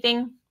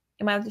 Anything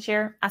you might have to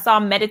share? I saw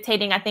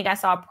meditating. I think I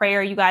saw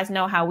prayer. You guys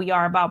know how we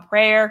are about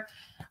prayer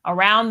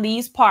around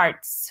these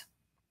parts.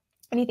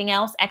 Anything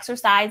else?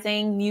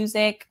 Exercising,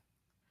 music.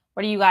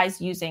 What are you guys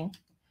using?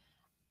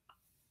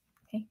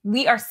 Okay.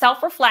 We are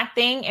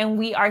self-reflecting and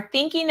we are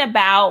thinking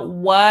about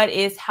what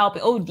is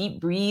helping. Oh, deep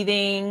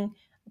breathing.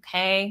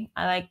 Okay.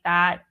 I like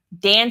that.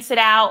 Dance it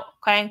out.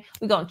 Okay.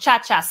 We're going to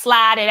cha-cha,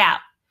 slide it out.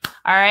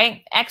 All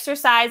right.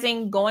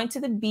 Exercising, going to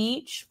the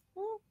beach.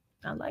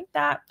 I like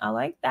that. I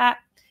like that.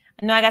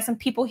 I know I got some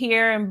people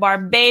here in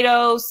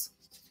Barbados,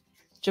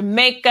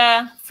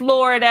 Jamaica,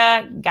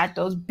 Florida. Got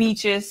those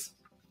beaches.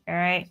 All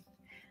right.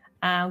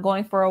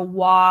 Going for a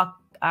walk.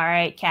 All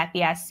right,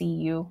 Kathy, I see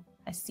you.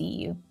 I see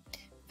you.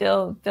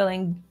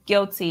 Feeling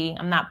guilty.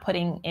 I'm not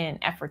putting in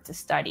effort to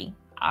study.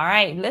 All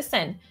right,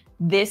 listen.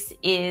 This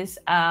is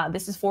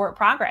forward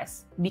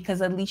progress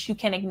because at least you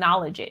can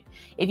acknowledge it.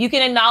 If you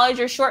can acknowledge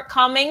your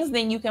shortcomings,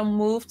 then you can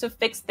move to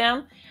fix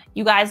them.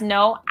 You guys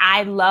know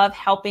I love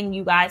helping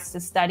you guys to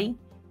study.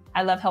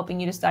 I love helping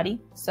you to study.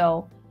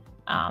 So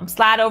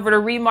slide over to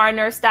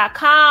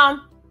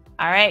remarnurse.com.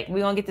 All right,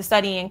 we're going to get to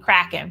studying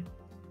cracking.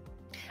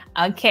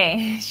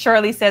 Okay,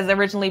 Shirley says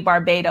originally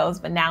Barbados,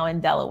 but now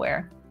in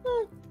Delaware.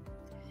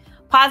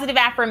 Positive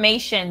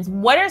affirmations.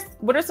 What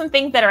are some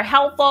things that are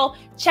helpful?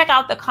 Check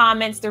out the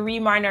comments. The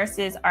Remar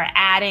nurses are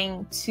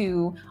adding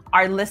to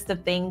our list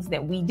of things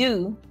that we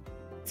do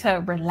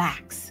to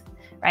relax,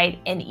 right?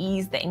 And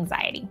ease the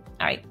anxiety.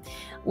 All right.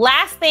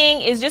 Last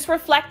thing is just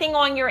reflecting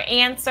on your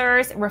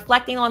answers,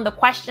 reflecting on the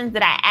questions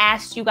that I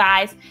asked you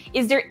guys.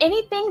 Is there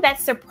anything that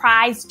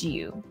surprised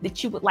you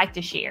that you would like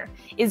to share?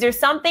 Is there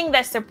something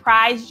that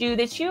surprised you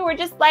that you were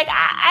just like,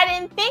 I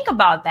didn't think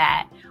about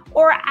that?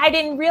 Or I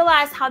didn't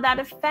realize how that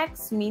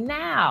affects me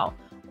now?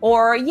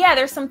 Or yeah,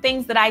 there's some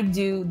things that I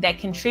do that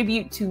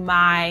contribute to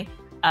my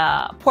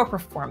poor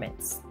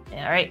performance.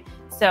 All right.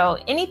 So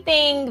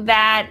anything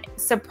that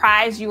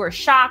surprised you or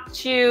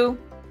shocked you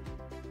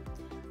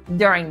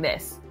during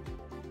this?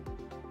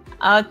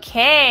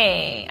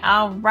 Okay.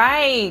 All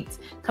right.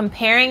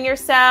 Comparing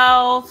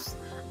yourselves,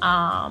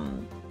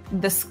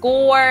 the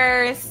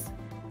scores,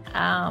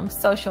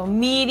 social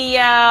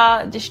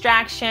media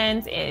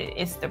distractions.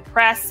 It's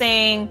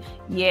depressing.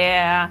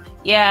 Yeah.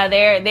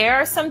 There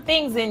are some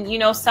things,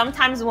 and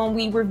sometimes when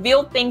we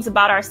reveal things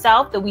about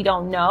ourselves that we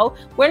don't know,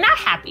 we're not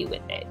happy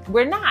with it.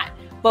 We're not.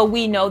 But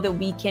we know that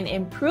we can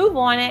improve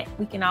on it.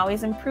 We can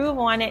always improve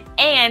on it.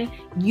 And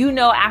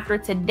after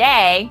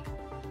today,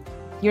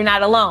 you're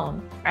not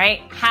alone,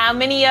 right? How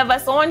many of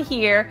us on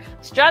here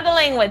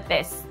struggling with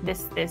this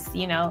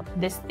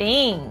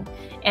thing?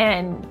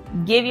 And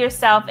give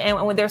yourself,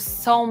 and there's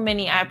so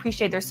many, I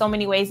appreciate there's so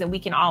many ways that we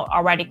can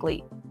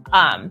automatically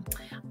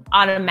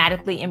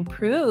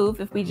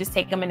improve if we just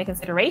take them into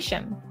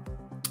consideration.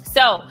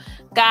 So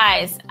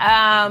guys,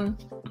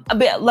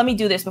 let me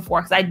do this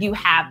before, because I do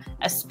have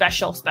a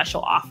special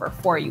offer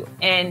for you.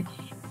 And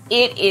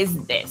it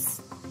is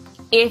this.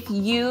 If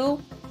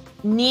you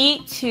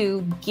need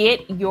to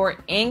get your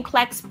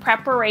NCLEX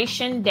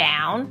preparation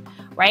down,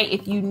 right?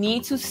 If you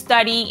need to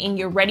study and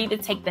you're ready to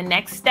take the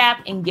next step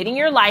in getting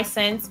your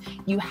license,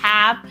 you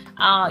have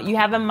a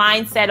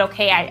mindset,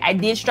 okay, I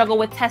did struggle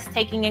with test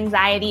taking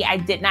anxiety. I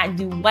did not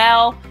do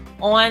well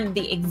on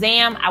the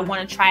exam. I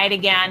want to try it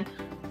again.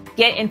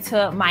 Get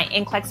into my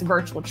NCLEX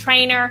virtual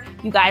trainer.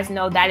 You guys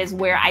know that is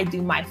where I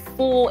do my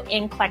full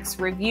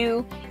NCLEX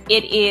review.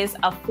 It is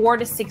a 4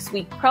 to 6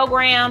 week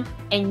program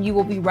and you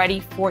will be ready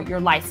for your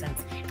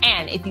license.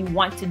 And if you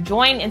want to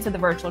join into the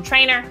virtual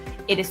trainer,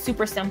 it is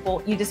super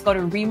simple. You just go to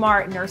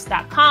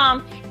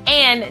remarnurse.com,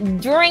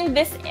 and during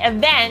this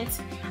event,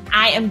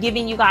 I am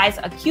giving you guys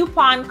a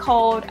coupon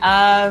code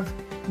of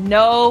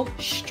no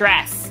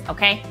stress,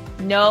 okay?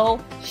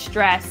 No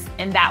stress,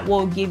 and that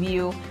will give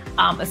you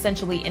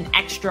essentially an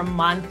extra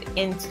month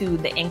into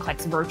the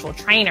NCLEX virtual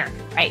trainer,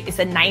 right? It's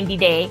a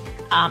 90-day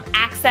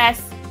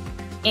access.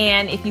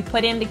 And if you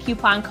put in the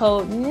coupon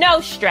code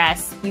no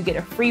stress, you get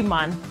a free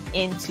month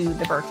into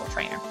the virtual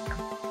trainer.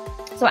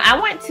 So I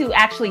want to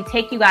actually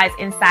take you guys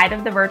inside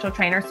of the virtual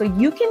trainer so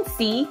you can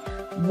see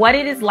what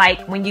it is like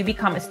when you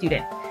become a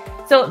student.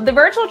 So the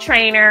virtual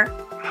trainer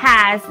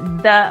has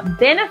the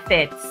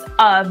benefits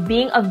of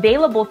being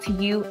available to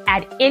you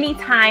at any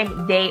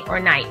time, day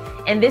or night.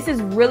 And this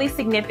is really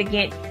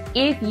significant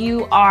if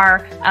you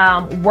are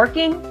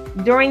working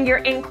during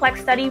your NCLEX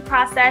study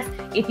process,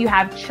 if you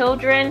have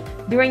children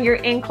during your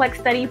NCLEX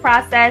study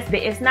process, but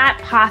it's not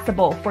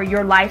possible for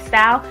your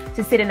lifestyle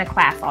to sit in a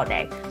class all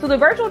day. So the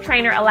virtual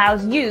trainer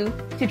allows you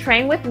to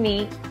train with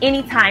me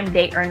anytime,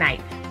 day or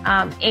night.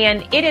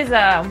 And it is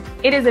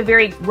a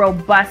very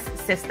robust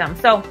system.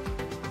 So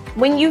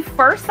when you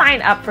first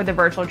sign up for the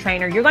virtual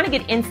trainer, you're going to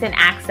get instant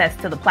access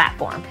to the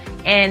platform.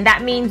 And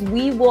that means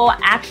we will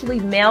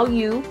actually mail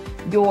you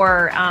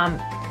your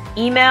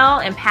email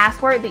and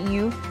password that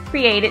you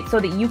created so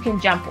that you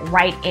can jump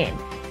right in.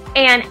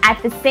 And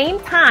at the same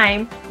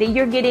time that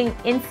you're getting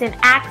instant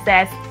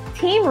access,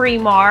 Team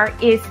Remar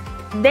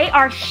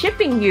they're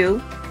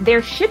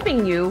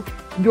shipping you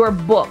your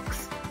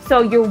books.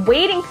 So you're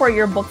waiting for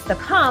your books to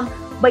come,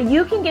 but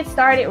you can get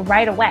started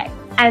right away.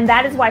 And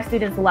that is why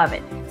students love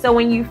it. So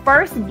when you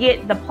first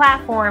get the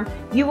platform,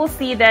 you will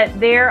see that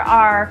there's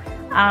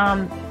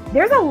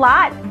a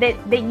lot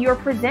that you're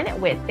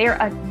presented with.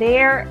 There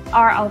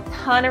are a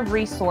ton of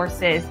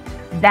resources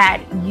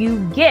that you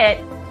get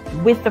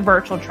with the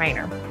virtual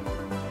trainer.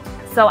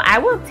 So I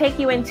will take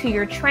you into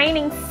your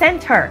training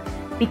center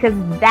because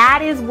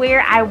that is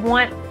where I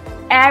want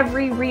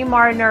every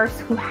Remar nurse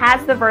who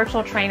has the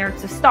virtual trainer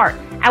to start.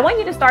 I want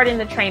you to start in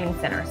the training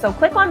center. So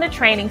click on the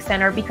training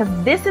center because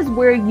this is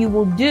where you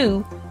will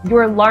do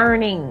your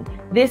learning.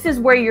 This is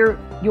where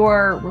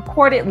your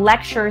recorded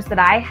lectures that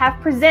I have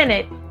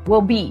presented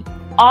will be.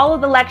 All of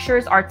the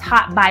lectures are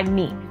taught by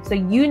me. So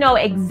you know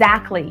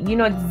exactly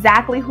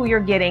who you're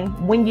getting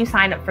when you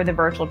sign up for the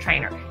virtual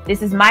trainer.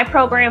 This is my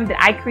program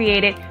that I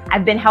created.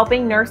 I've been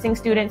helping nursing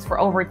students for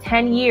over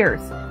 10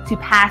 years to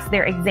pass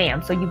their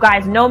exams. So you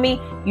guys know me,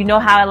 you know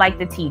how I like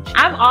to teach.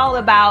 I'm all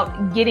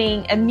about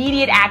getting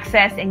immediate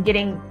access and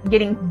getting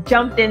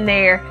jumped in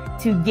there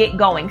to get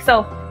going.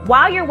 So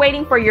while you're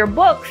waiting for your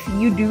books,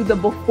 you do the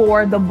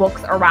before the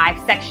books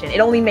arrive section. It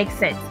only makes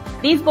sense.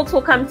 These books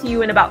will come to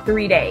you in about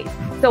 3 days.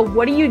 So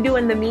what do you do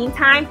in the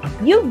meantime?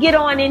 You get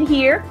on in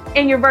here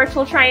in your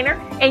virtual trainer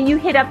and you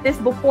hit up this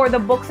before the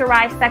books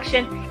arrive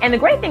section. And the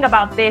great thing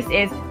about this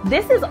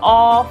is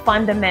all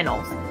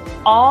fundamentals.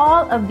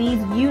 All of these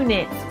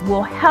units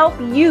will help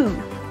you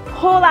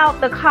pull out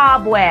the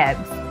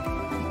cobwebs,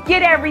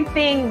 get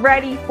everything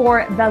ready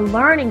for the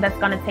learning that's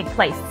going to take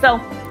place.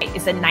 So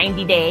it's a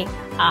 90-day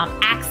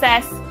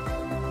access.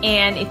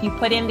 And if you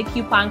put in the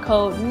coupon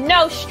code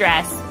No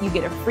Stress, you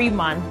get a free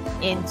month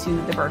into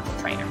the virtual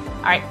trainer.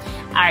 All right.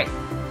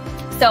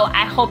 So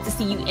I hope to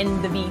see you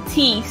in the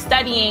VT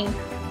studying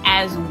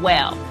as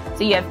well.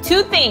 So you have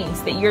two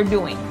things that you're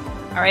doing.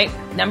 All right.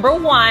 Number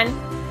one,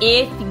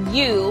 if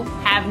you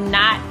have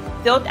not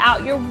filled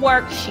out your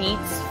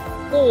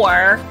worksheets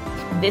for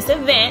this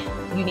event,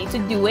 you need to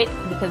do it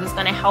because it's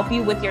going to help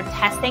you with your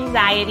test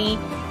anxiety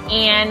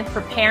and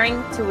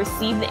preparing to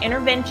receive the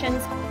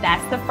interventions.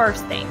 That's the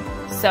first thing.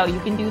 So you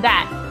can do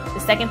that. The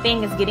second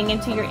thing is getting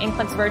into your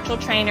NCLEX virtual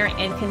trainer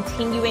and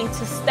continuing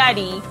to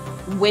study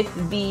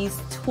with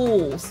these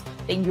tools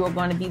that you're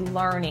going to be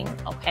learning,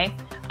 okay?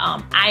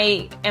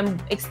 I am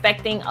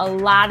expecting a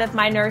lot of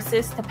my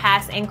nurses to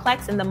pass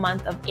NCLEX in the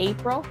month of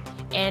April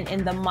and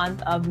in the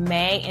month of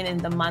May and in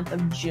the month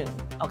of June,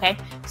 okay?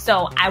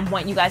 So I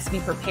want you guys to be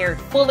prepared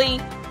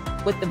fully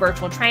with the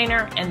virtual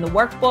trainer and the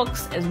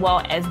workbooks as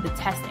well as the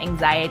test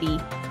anxiety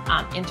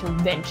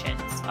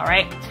interventions, all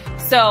right?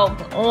 So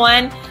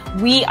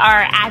we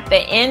are at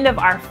the end of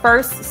our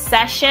first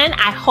session.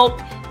 I hope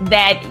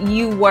that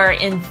you were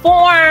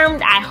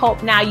informed. I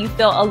hope now you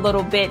feel a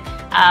little bit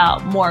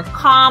more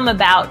calm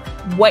about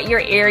what your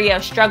area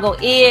of struggle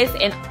is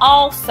and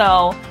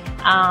also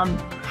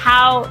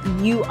how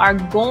you are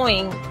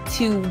going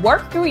to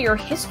work through your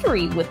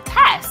history with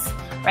tests,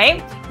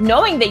 right?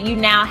 Knowing that you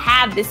now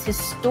have this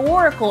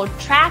historical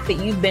track that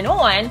you've been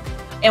on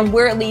and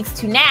where it leads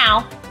to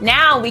now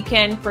we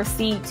can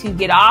proceed to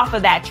get off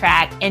of that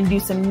track and do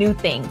some new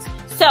things.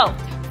 So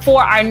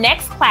for our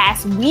next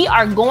class, we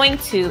are going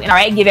to, all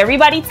right, give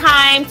everybody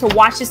time to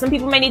watch this. Some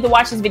people may need to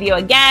watch this video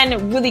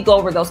again, really go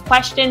over those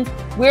questions.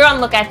 We're going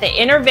to look at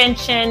the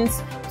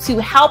interventions to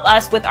help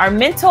us with our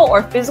mental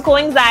or physical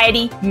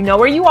anxiety. You know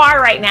where you are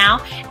right now.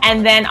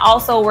 And then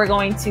also we're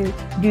going to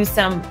do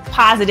some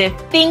positive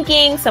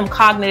thinking, some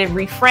cognitive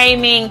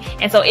reframing.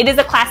 And so it is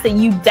a class that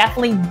you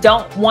definitely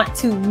don't want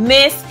to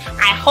miss.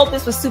 I hope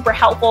this was super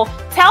helpful.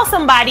 Tell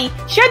somebody,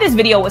 share this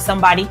video with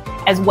somebody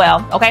as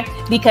well, okay?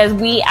 Because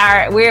we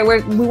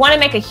want to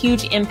make a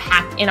huge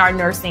impact in our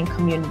nursing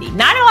community.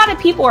 Not a lot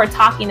of people are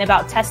talking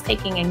about test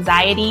taking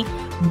anxiety,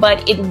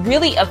 but it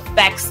really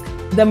affects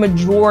the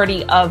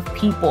majority of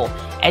people,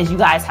 as you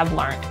guys have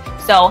learned.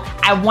 So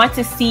I want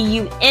to see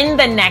you in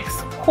the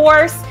next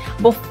course.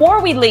 Before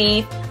we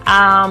leave,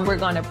 we're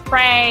going to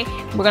pray.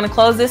 We're going to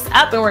close this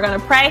up and we're going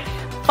to pray.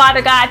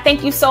 Father God,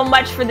 thank you so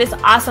much for this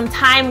awesome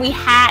time we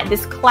had,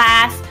 this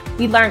class.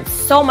 We learned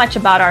so much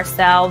about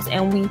ourselves,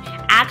 and we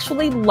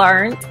actually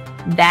learned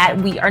that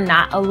we are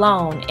not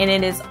alone. And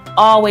it is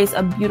always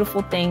a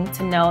beautiful thing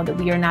to know that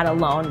we are not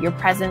alone. Your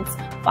presence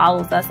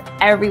follows us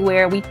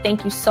everywhere. We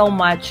thank you so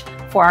much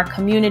for our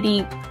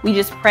community. We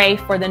just pray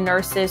for the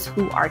nurses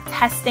who are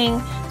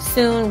testing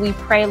soon. We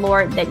pray,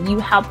 Lord, that you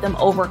help them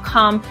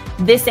overcome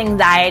this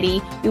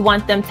anxiety. We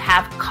want them to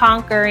have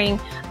conquering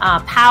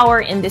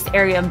power in this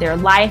area of their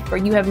life, for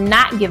you have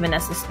not given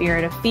us a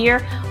spirit of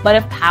fear, but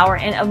of power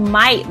and of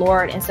might,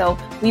 Lord. And so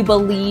we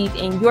believe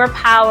in your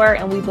power,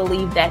 and we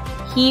believe that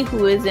he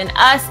who is in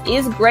us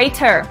is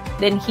greater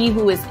than he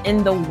who is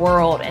in the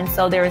world. And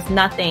so there is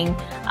nothing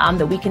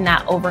that we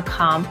cannot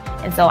overcome.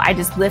 And so I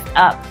just lift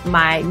up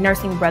my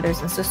nursing brothers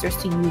and sisters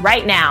to you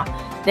right now,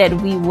 that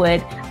we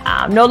would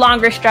no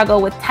longer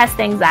struggle with test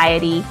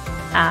anxiety.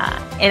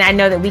 And I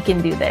know that we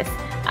can do this.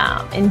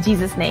 In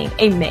Jesus' name,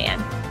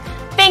 amen.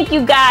 Thank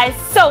you guys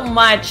so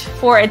much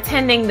for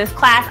attending this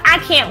class. I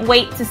can't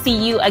wait to see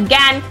you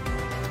again.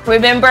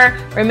 Remember,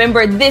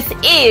 this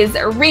is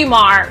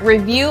Remar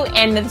Review,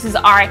 and this is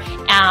our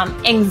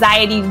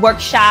anxiety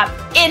workshop.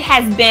 It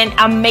has been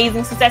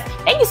amazing success.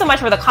 Thank you so much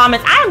for the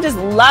comments. I am just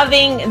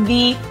loving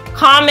the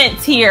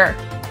comments here.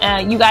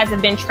 You guys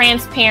have been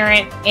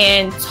transparent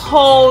and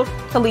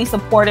totally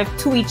supportive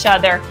to each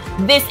other.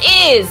 This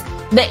is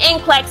the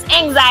NCLEX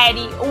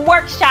Anxiety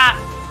Workshop.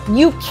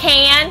 You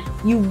can,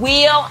 you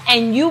will,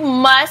 and you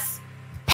must